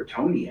find the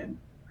Kryptonian,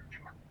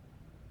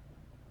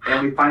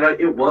 and we find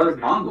out it was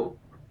Mongol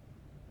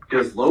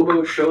because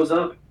Lobo shows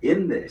up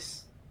in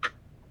this,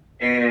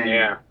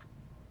 and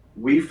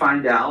we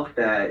find out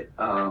that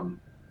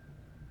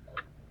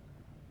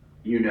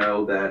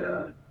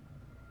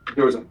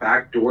there was a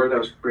back door that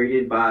was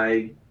created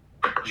by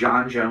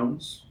John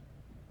Jones.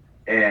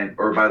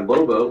 Or by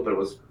Lobo, but it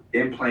was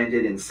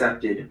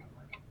incepted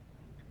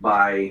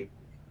by,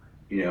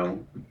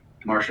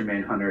 Martian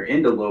Manhunter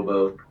into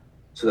Lobo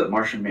so that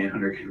Martian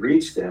Manhunter could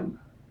reach them.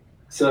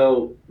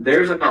 So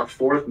there's like our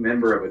fourth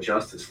member of a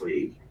Justice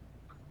League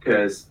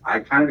because I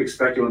kind of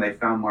expected when they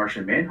found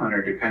Martian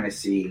Manhunter to kind of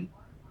see,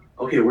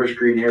 okay, where's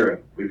Green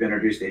Arrow? We've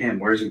introduced to him.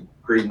 Where's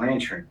Green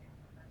Lantern?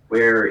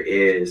 Where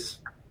is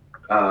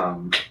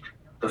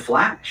the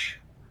Flash?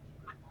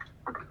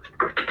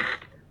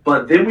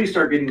 But then we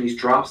start getting these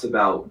drops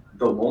about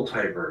the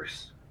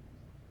multiverse.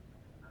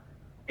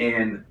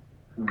 And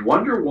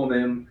Wonder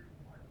Woman,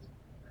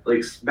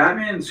 like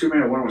Batman and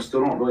Superman and Wonder Woman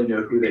still don't really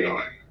know who they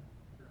are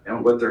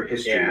and what their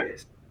history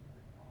is.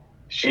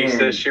 She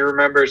says she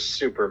remembers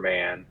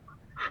Superman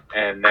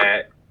and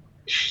that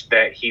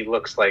he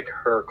looks like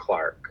her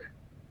Clark,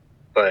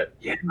 but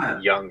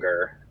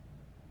younger.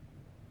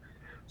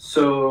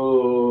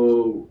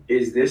 So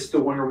is this the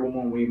Wonder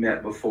Woman we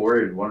met before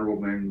in Wonder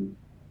Woman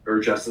or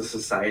Justice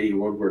Society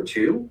World War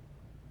II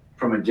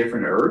from a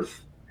different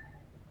Earth?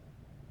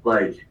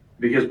 Like,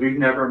 because we've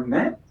never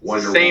met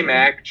Wonder Woman. Same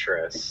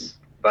actress,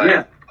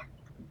 but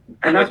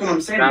and that's what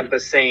I'm saying. Not the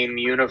same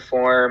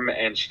uniform,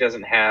 and she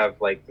doesn't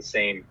have like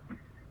quite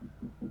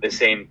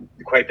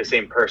the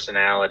same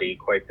personality,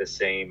 quite the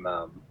same.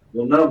 Well,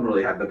 none of them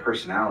really have the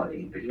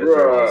personality because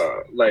they're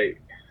all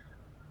like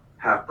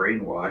half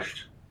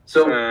brainwashed.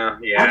 So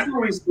that's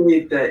where we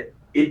say that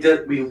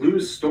we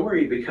lose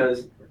story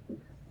because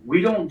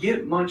we don't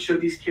get much of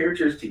these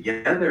characters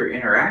together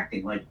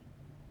interacting. Like,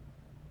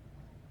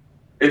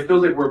 it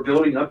feels like we're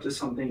building up to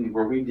something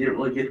where we didn't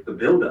really get the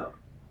build up.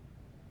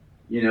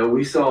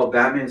 We saw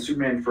Batman and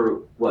Superman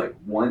for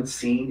one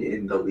scene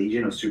in the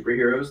Legion of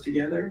Superheroes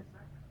together.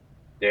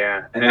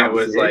 Yeah, and it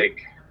was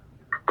like,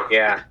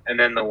 and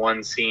then the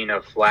one scene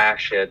of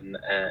Flash and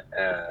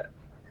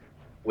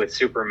with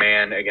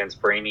Superman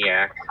against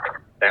Brainiac,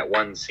 that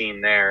one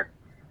scene there.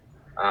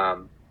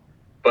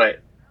 But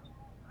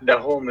the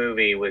whole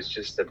movie was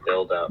just a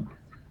build-up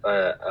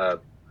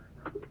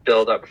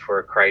for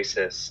a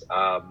crisis.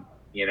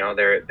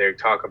 They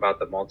talk about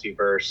the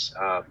multiverse.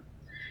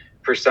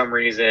 For some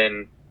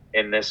reason,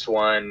 in this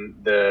one,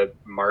 the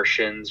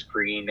Martians,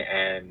 green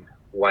and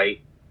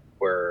white,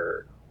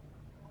 were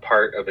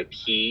part of a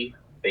key.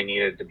 They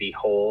needed to be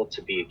whole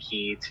to be a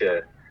key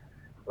to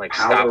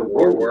stop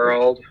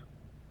WarWorld,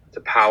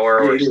 to power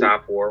or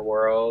stop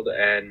WarWorld,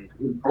 and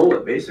control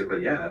it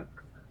basically.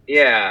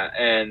 Yeah,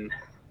 and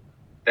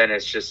then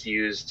it's just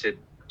used to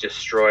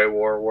destroy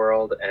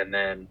WarWorld, and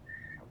then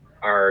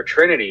our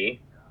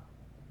Trinity,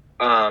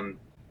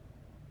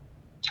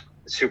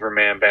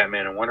 Superman,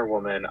 Batman, and Wonder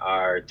Woman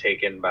are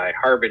taken by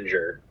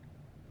Harbinger.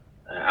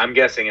 I'm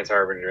guessing it's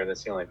Harbinger.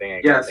 That's the only thing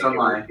I can think it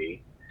would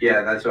be.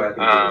 Yeah, that's what I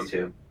think it is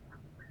too.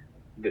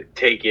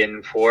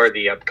 Taken for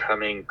the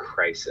upcoming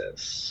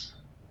crisis.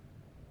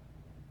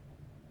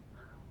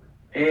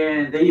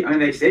 And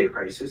they say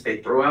crisis. They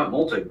throw out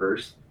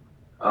multiverse.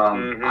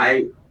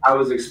 I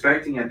was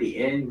expecting at the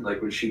end,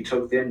 like when she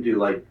took them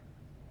to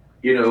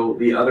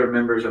the other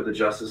members of the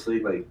Justice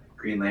League, like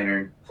Green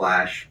Lantern,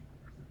 Flash,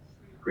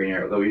 Green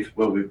Arrow, we've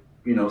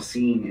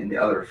seen in the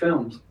other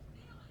films,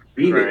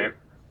 beat it.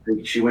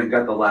 She went and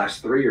got the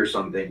last three or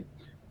something,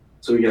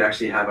 so we could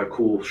actually have a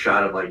cool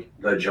shot of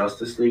the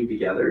Justice League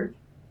together,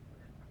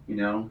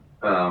 and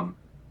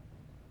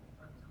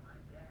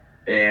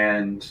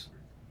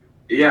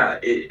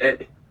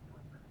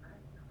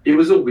it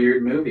was a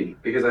weird movie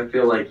because I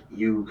feel like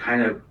you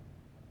kind of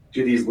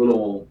do these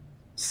little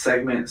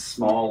segments,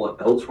 small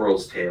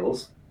Elseworlds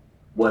tales,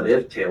 what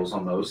if tales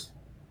almost,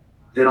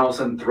 then all of a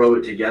sudden throw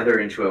it together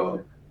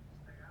into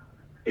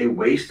a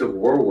waste of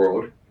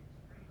WarWorld,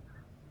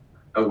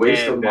 a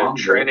waste of Mongol.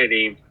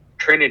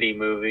 Trinity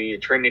movie,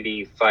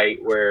 Trinity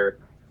fight where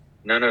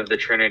none of the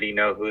Trinity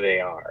know who they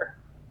are,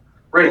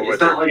 right? Or what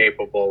they're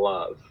capable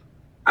of.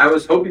 I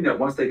was hoping that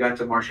once they got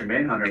to Martian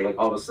Manhunter,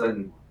 all of a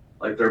sudden,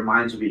 their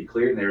minds would be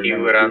clear and they he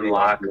would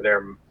unlock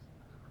their.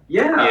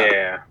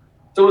 Yeah.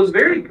 So it was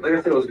very, like I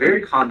said, it was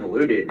very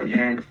convoluted,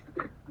 and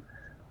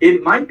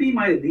It might be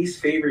my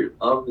least favorite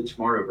of the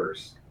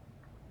Tomorrowverse.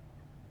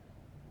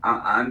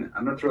 I'm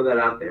gonna throw that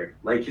out there.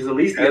 Like, he's at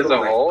least the As other a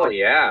one, whole,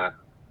 yeah.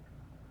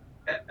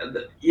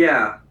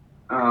 Yeah.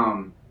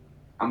 I'm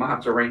gonna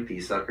have to rank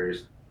these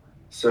suckers.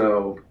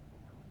 So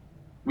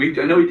I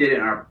know we did it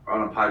on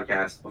a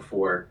podcast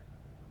before,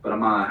 but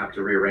I'm gonna have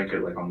to re-rank it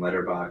like on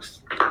Letterboxd.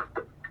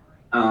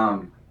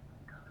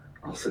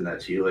 I'll send that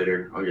to you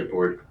later. I'll get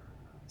bored.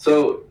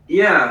 So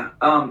yeah.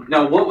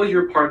 Now, what was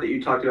your part that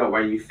you talked about?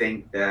 Why you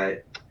think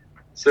that?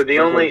 So the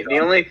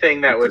only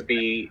thing that would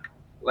be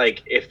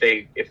like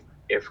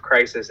if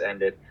Crisis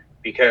ended,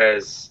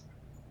 because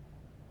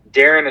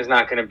Darren is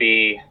not going to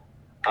be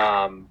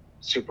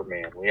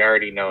Superman. We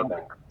already know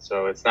that.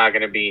 So it's not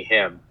going to be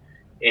him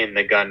in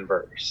the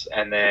Gunverse.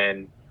 And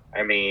then,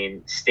 I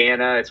mean,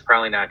 Stana, it's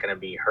probably not going to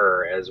be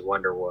her as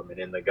Wonder Woman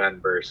in the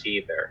Gunverse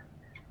either.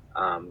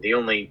 The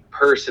only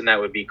person that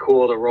would be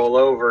cool to roll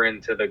over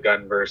into the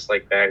Gunverse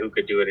like that, who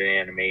could do it in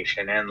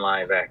animation and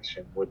live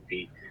action, would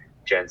be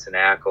Jensen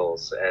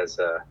Ackles as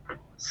a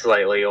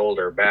slightly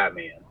older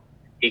Batman.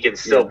 He can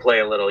still play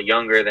a little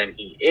younger than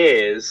he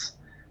is,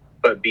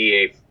 but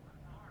be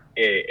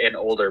an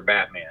older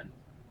Batman.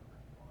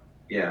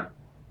 Yeah.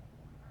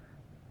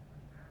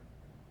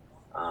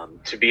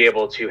 To be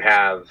able to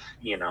have,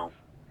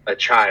 a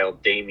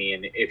child,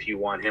 Damian, if you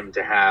want him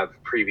to have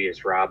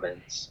previous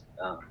Robins.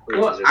 If you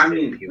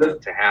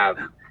want to have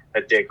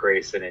a Dick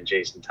Grayson and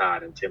Jason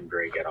Todd and Tim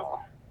Drake at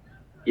all.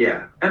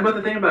 Yeah. But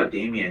the thing about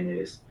Damian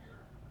is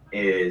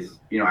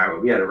we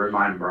had to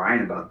remind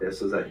Brian about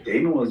this, is that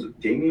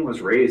Damian was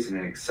raised in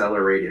an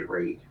accelerated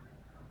rate.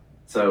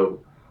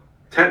 So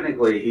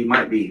technically he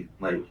might be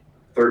like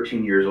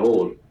 13 years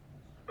old,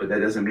 but that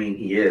doesn't mean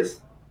he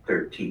is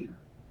 13.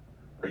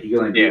 Like, he could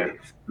only be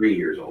like 3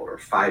 years old or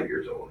 5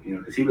 years old,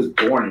 because he was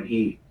born and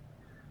he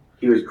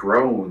was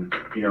grown,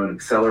 and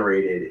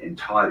accelerated and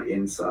taught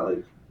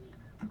inside.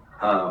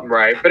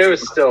 Right, but it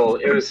was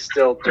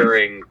still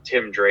during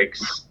Tim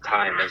Drake's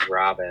time as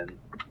Robin.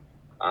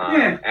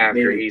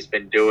 After he's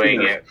been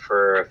doing it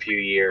for a few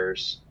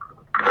years.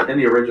 In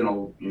the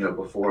original,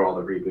 before all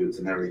the reboots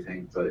and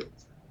everything. But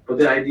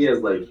the idea is,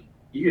 like,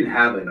 you can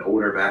have an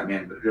older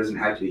Batman, but it doesn't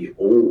have to be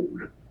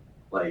old.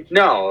 Like,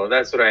 no,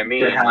 that's what I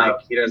mean.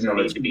 He doesn't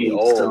need to be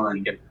old.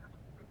 Son.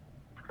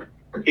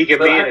 He can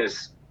be in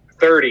his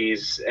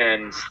 30s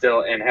and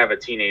have a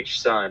teenage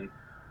son.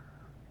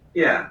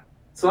 Yeah.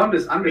 So I'm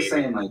just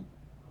saying, like,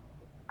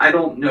 I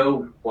don't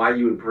know why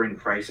you would bring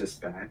Crisis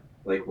back.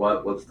 Like,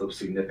 what's the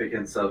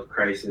significance of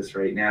Crisis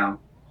right now?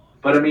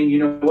 But I mean, you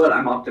know what?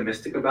 I'm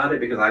optimistic about it,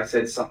 because I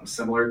said something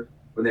similar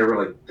when they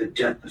were like, the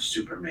death of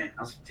Superman.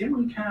 I was like, didn't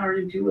we kind of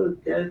already do a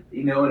death?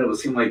 And it would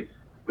seem like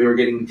we were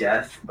getting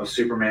death of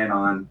Superman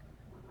on,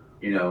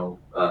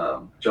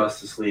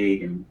 Justice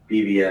League and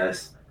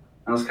BVS.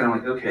 I was kind of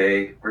like,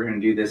 okay, we're going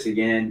to do this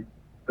again.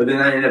 But then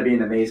that ended up being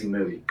an amazing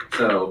movie.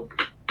 So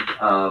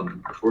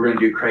we're going to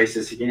do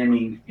Crisis again. I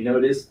mean, it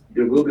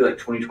will be like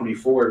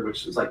 2024,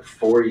 which is like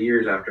 4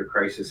 years after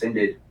Crisis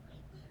ended.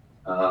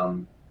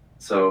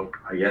 So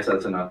I guess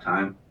that's enough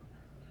time.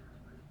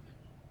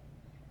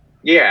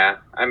 Yeah,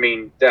 I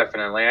mean,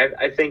 definitely.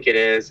 I think it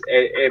is.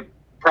 It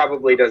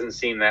probably doesn't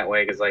seem that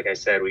way because, like I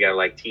said, we got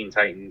like Teen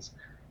Titans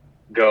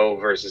Go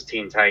versus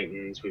Teen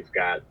Titans. We've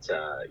got,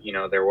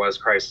 there was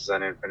Crisis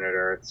on Infinite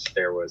Earths.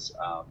 There was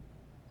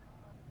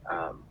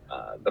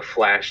The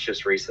Flash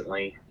just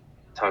recently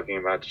talking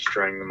about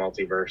destroying the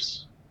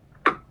multiverse.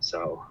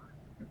 So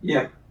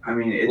yeah, I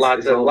mean, it's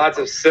lots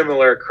of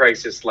similar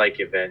Crisis-like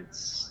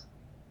events.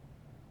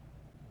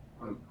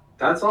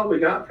 That's all we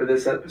got for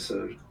this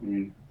episode. I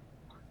mean,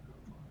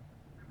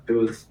 it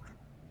was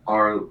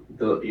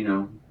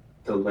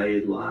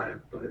delayed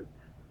live, but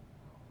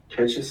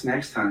catch us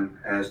next time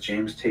as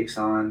James takes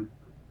on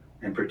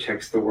and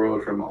protects the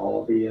world from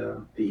all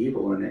the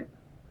evil in it.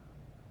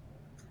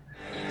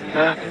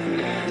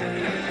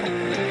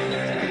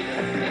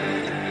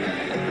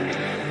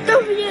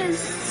 Don't forget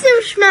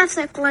to smash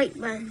that like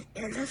button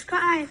and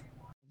subscribe.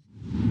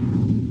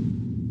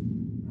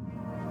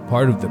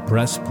 Part of the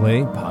Press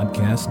Play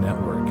Podcast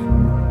Network.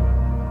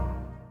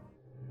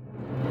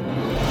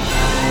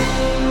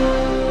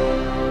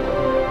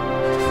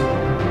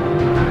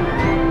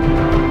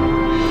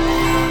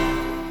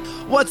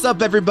 What's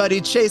up,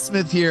 everybody? Chase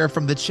Smith here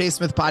from the Chase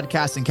Smith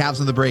Podcast and Cavs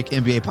on the Break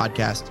NBA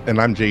Podcast.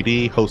 And I'm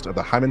JD, host of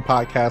the Hyman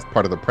Podcast,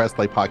 part of the Press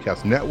Play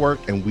Podcast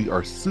Network, and we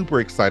are super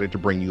excited to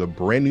bring you a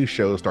brand new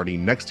show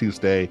starting next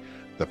Tuesday,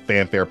 the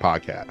Fanfare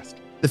Podcast.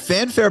 The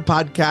Fanfare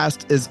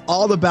Podcast is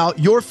all about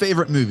your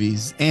favorite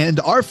movies and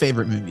our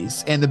favorite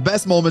movies and the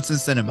best moments in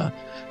cinema.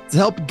 To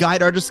help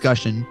guide our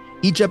discussion,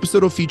 each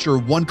episode will feature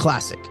one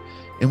classic,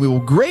 and we will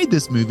grade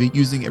this movie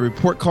using a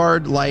report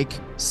card-like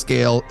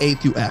scale A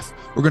through F.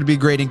 We're going to be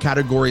grading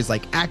categories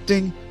like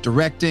acting,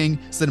 directing,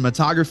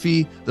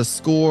 cinematography, the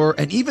score,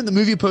 and even the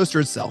movie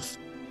poster itself.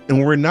 And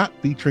when we're not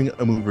featuring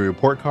a movie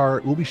report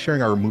card, we'll be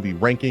sharing our movie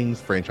rankings,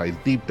 franchise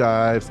deep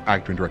dives,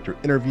 actor and director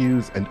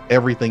interviews, and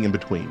everything in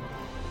between.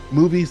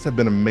 Movies have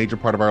been a major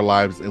part of our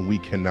lives, and we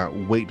cannot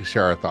wait to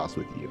share our thoughts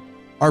with you.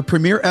 Our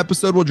premiere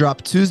episode will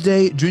drop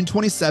Tuesday, June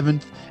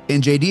 27th,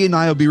 and JD and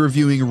I will be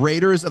reviewing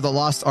Raiders of the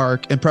Lost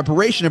Ark in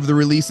preparation of the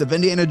release of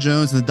Indiana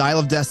Jones and the Dial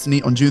of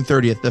Destiny on June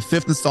 30th, the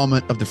 5th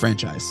installment of the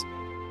franchise.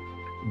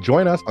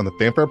 Join us on the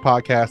Fanfare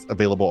Podcast,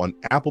 available on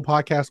Apple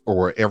Podcasts or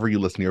wherever you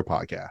listen to your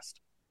podcast.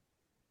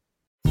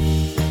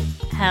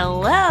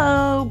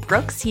 Hello,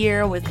 Brooks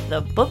here with the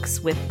Books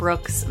with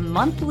Brooks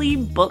monthly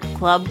book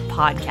club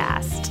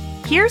podcast.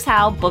 Here's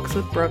how Books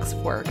with Brooks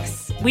works.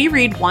 We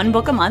read one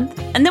book a month,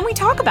 and then we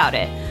talk about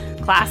it.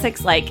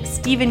 Classics like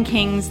Stephen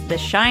King's The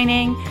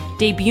Shining,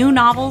 debut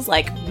novels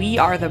like We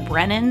Are the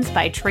Brennans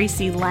by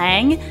Tracy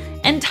Lang,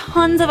 and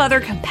tons of other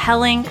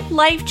compelling,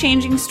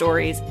 life-changing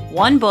stories,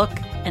 one book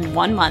and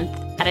 1 month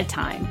at a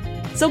time.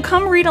 So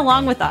come read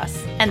along with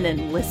us, and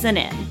then listen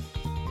in.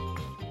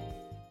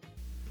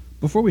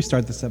 Before we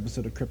start this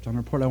episode of Krypton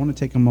Report, I want to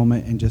take a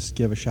moment and just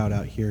give a shout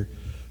out here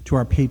to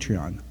our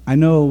Patreon. I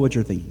know what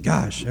you're thinking.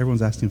 Gosh,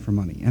 everyone's asking for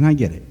money, and I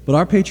get it. But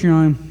our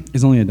Patreon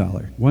is only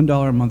 $1.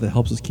 $1 a month. It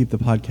helps us keep the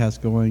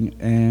podcast going.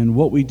 And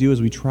what we do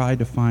is we try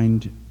to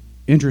find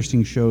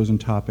interesting shows and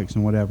topics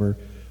and whatever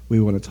we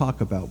want to talk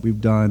about. We've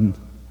done,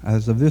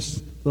 as of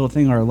this little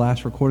thing, our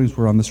last recordings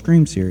were on the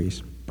Scream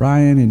series.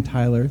 Brian and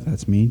Tyler,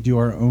 that's me, do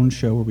our own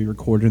show where we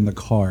record in the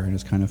car, and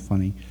it's kind of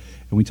funny.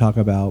 And we talk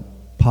about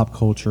pop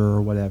culture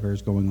or whatever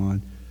is going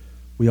on.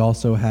 We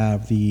also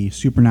have the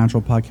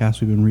Supernatural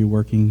podcast we've been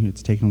reworking.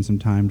 It's taken on some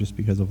time just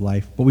because of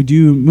life. But we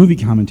do movie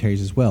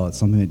commentaries as well. It's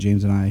something that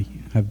James and I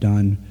have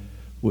done,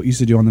 what we used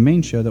to do on the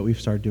main show that we've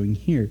started doing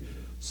here.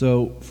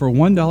 So for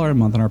 $1 a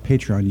month on our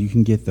Patreon, you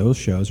can get those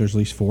shows. There's at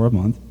least 4 a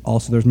month.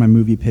 Also, there's my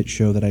movie pitch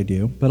show that I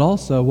do. But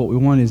also, what we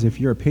want is if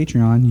you're a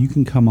Patreon, you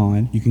can come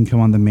on. You can come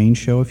on the main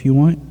show if you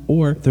want.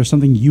 Or if there's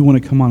something you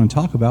want to come on and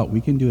talk about,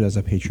 we can do it as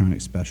a Patreon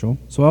special.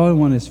 So all I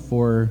want is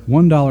for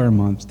 $1 a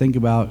month, think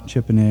about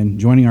chipping in,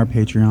 joining our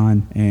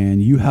Patreon,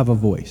 and you have a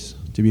voice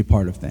to be a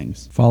part of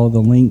things. Follow the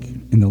link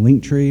in the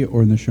link tree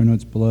or in the show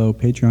notes below,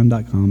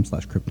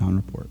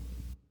 patreon.com/KryptonReport.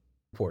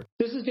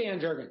 This is Dan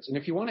Jurgens, and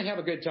if you want to have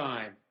a good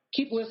time,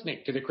 keep listening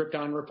to the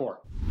Krypton Report.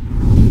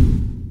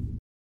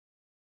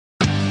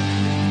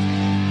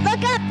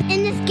 Look up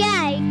in the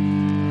sky.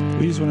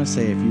 We just want to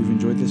say if you've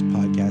enjoyed this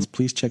podcast,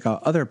 please check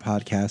out other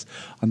podcasts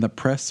on the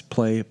Press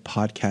Play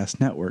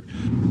Podcast Network.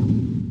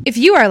 If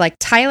you are like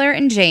Tyler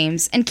and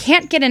James and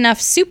can't get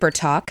enough super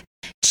talk,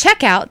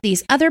 check out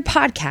these other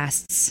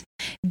podcasts.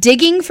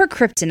 Digging for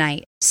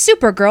Kryptonite,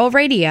 Supergirl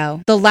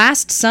Radio, The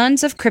Last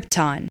Sons of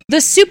Krypton, the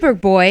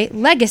Superboy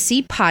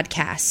Legacy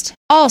Podcast,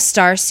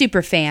 All-Star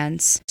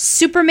Superfans,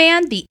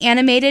 Superman the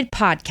Animated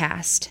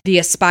Podcast, The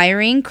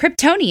Aspiring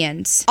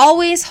Kryptonians,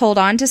 Always Hold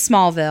On to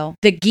Smallville,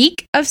 The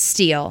Geek of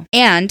Steel,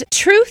 and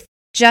Truth,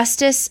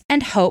 Justice,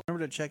 and Hope.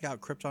 Remember to check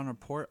out Krypton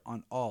Report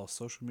on all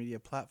social media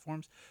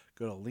platforms.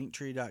 Go to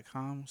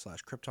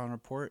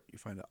linktree.com/KryptonReport. You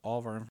find all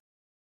of our information.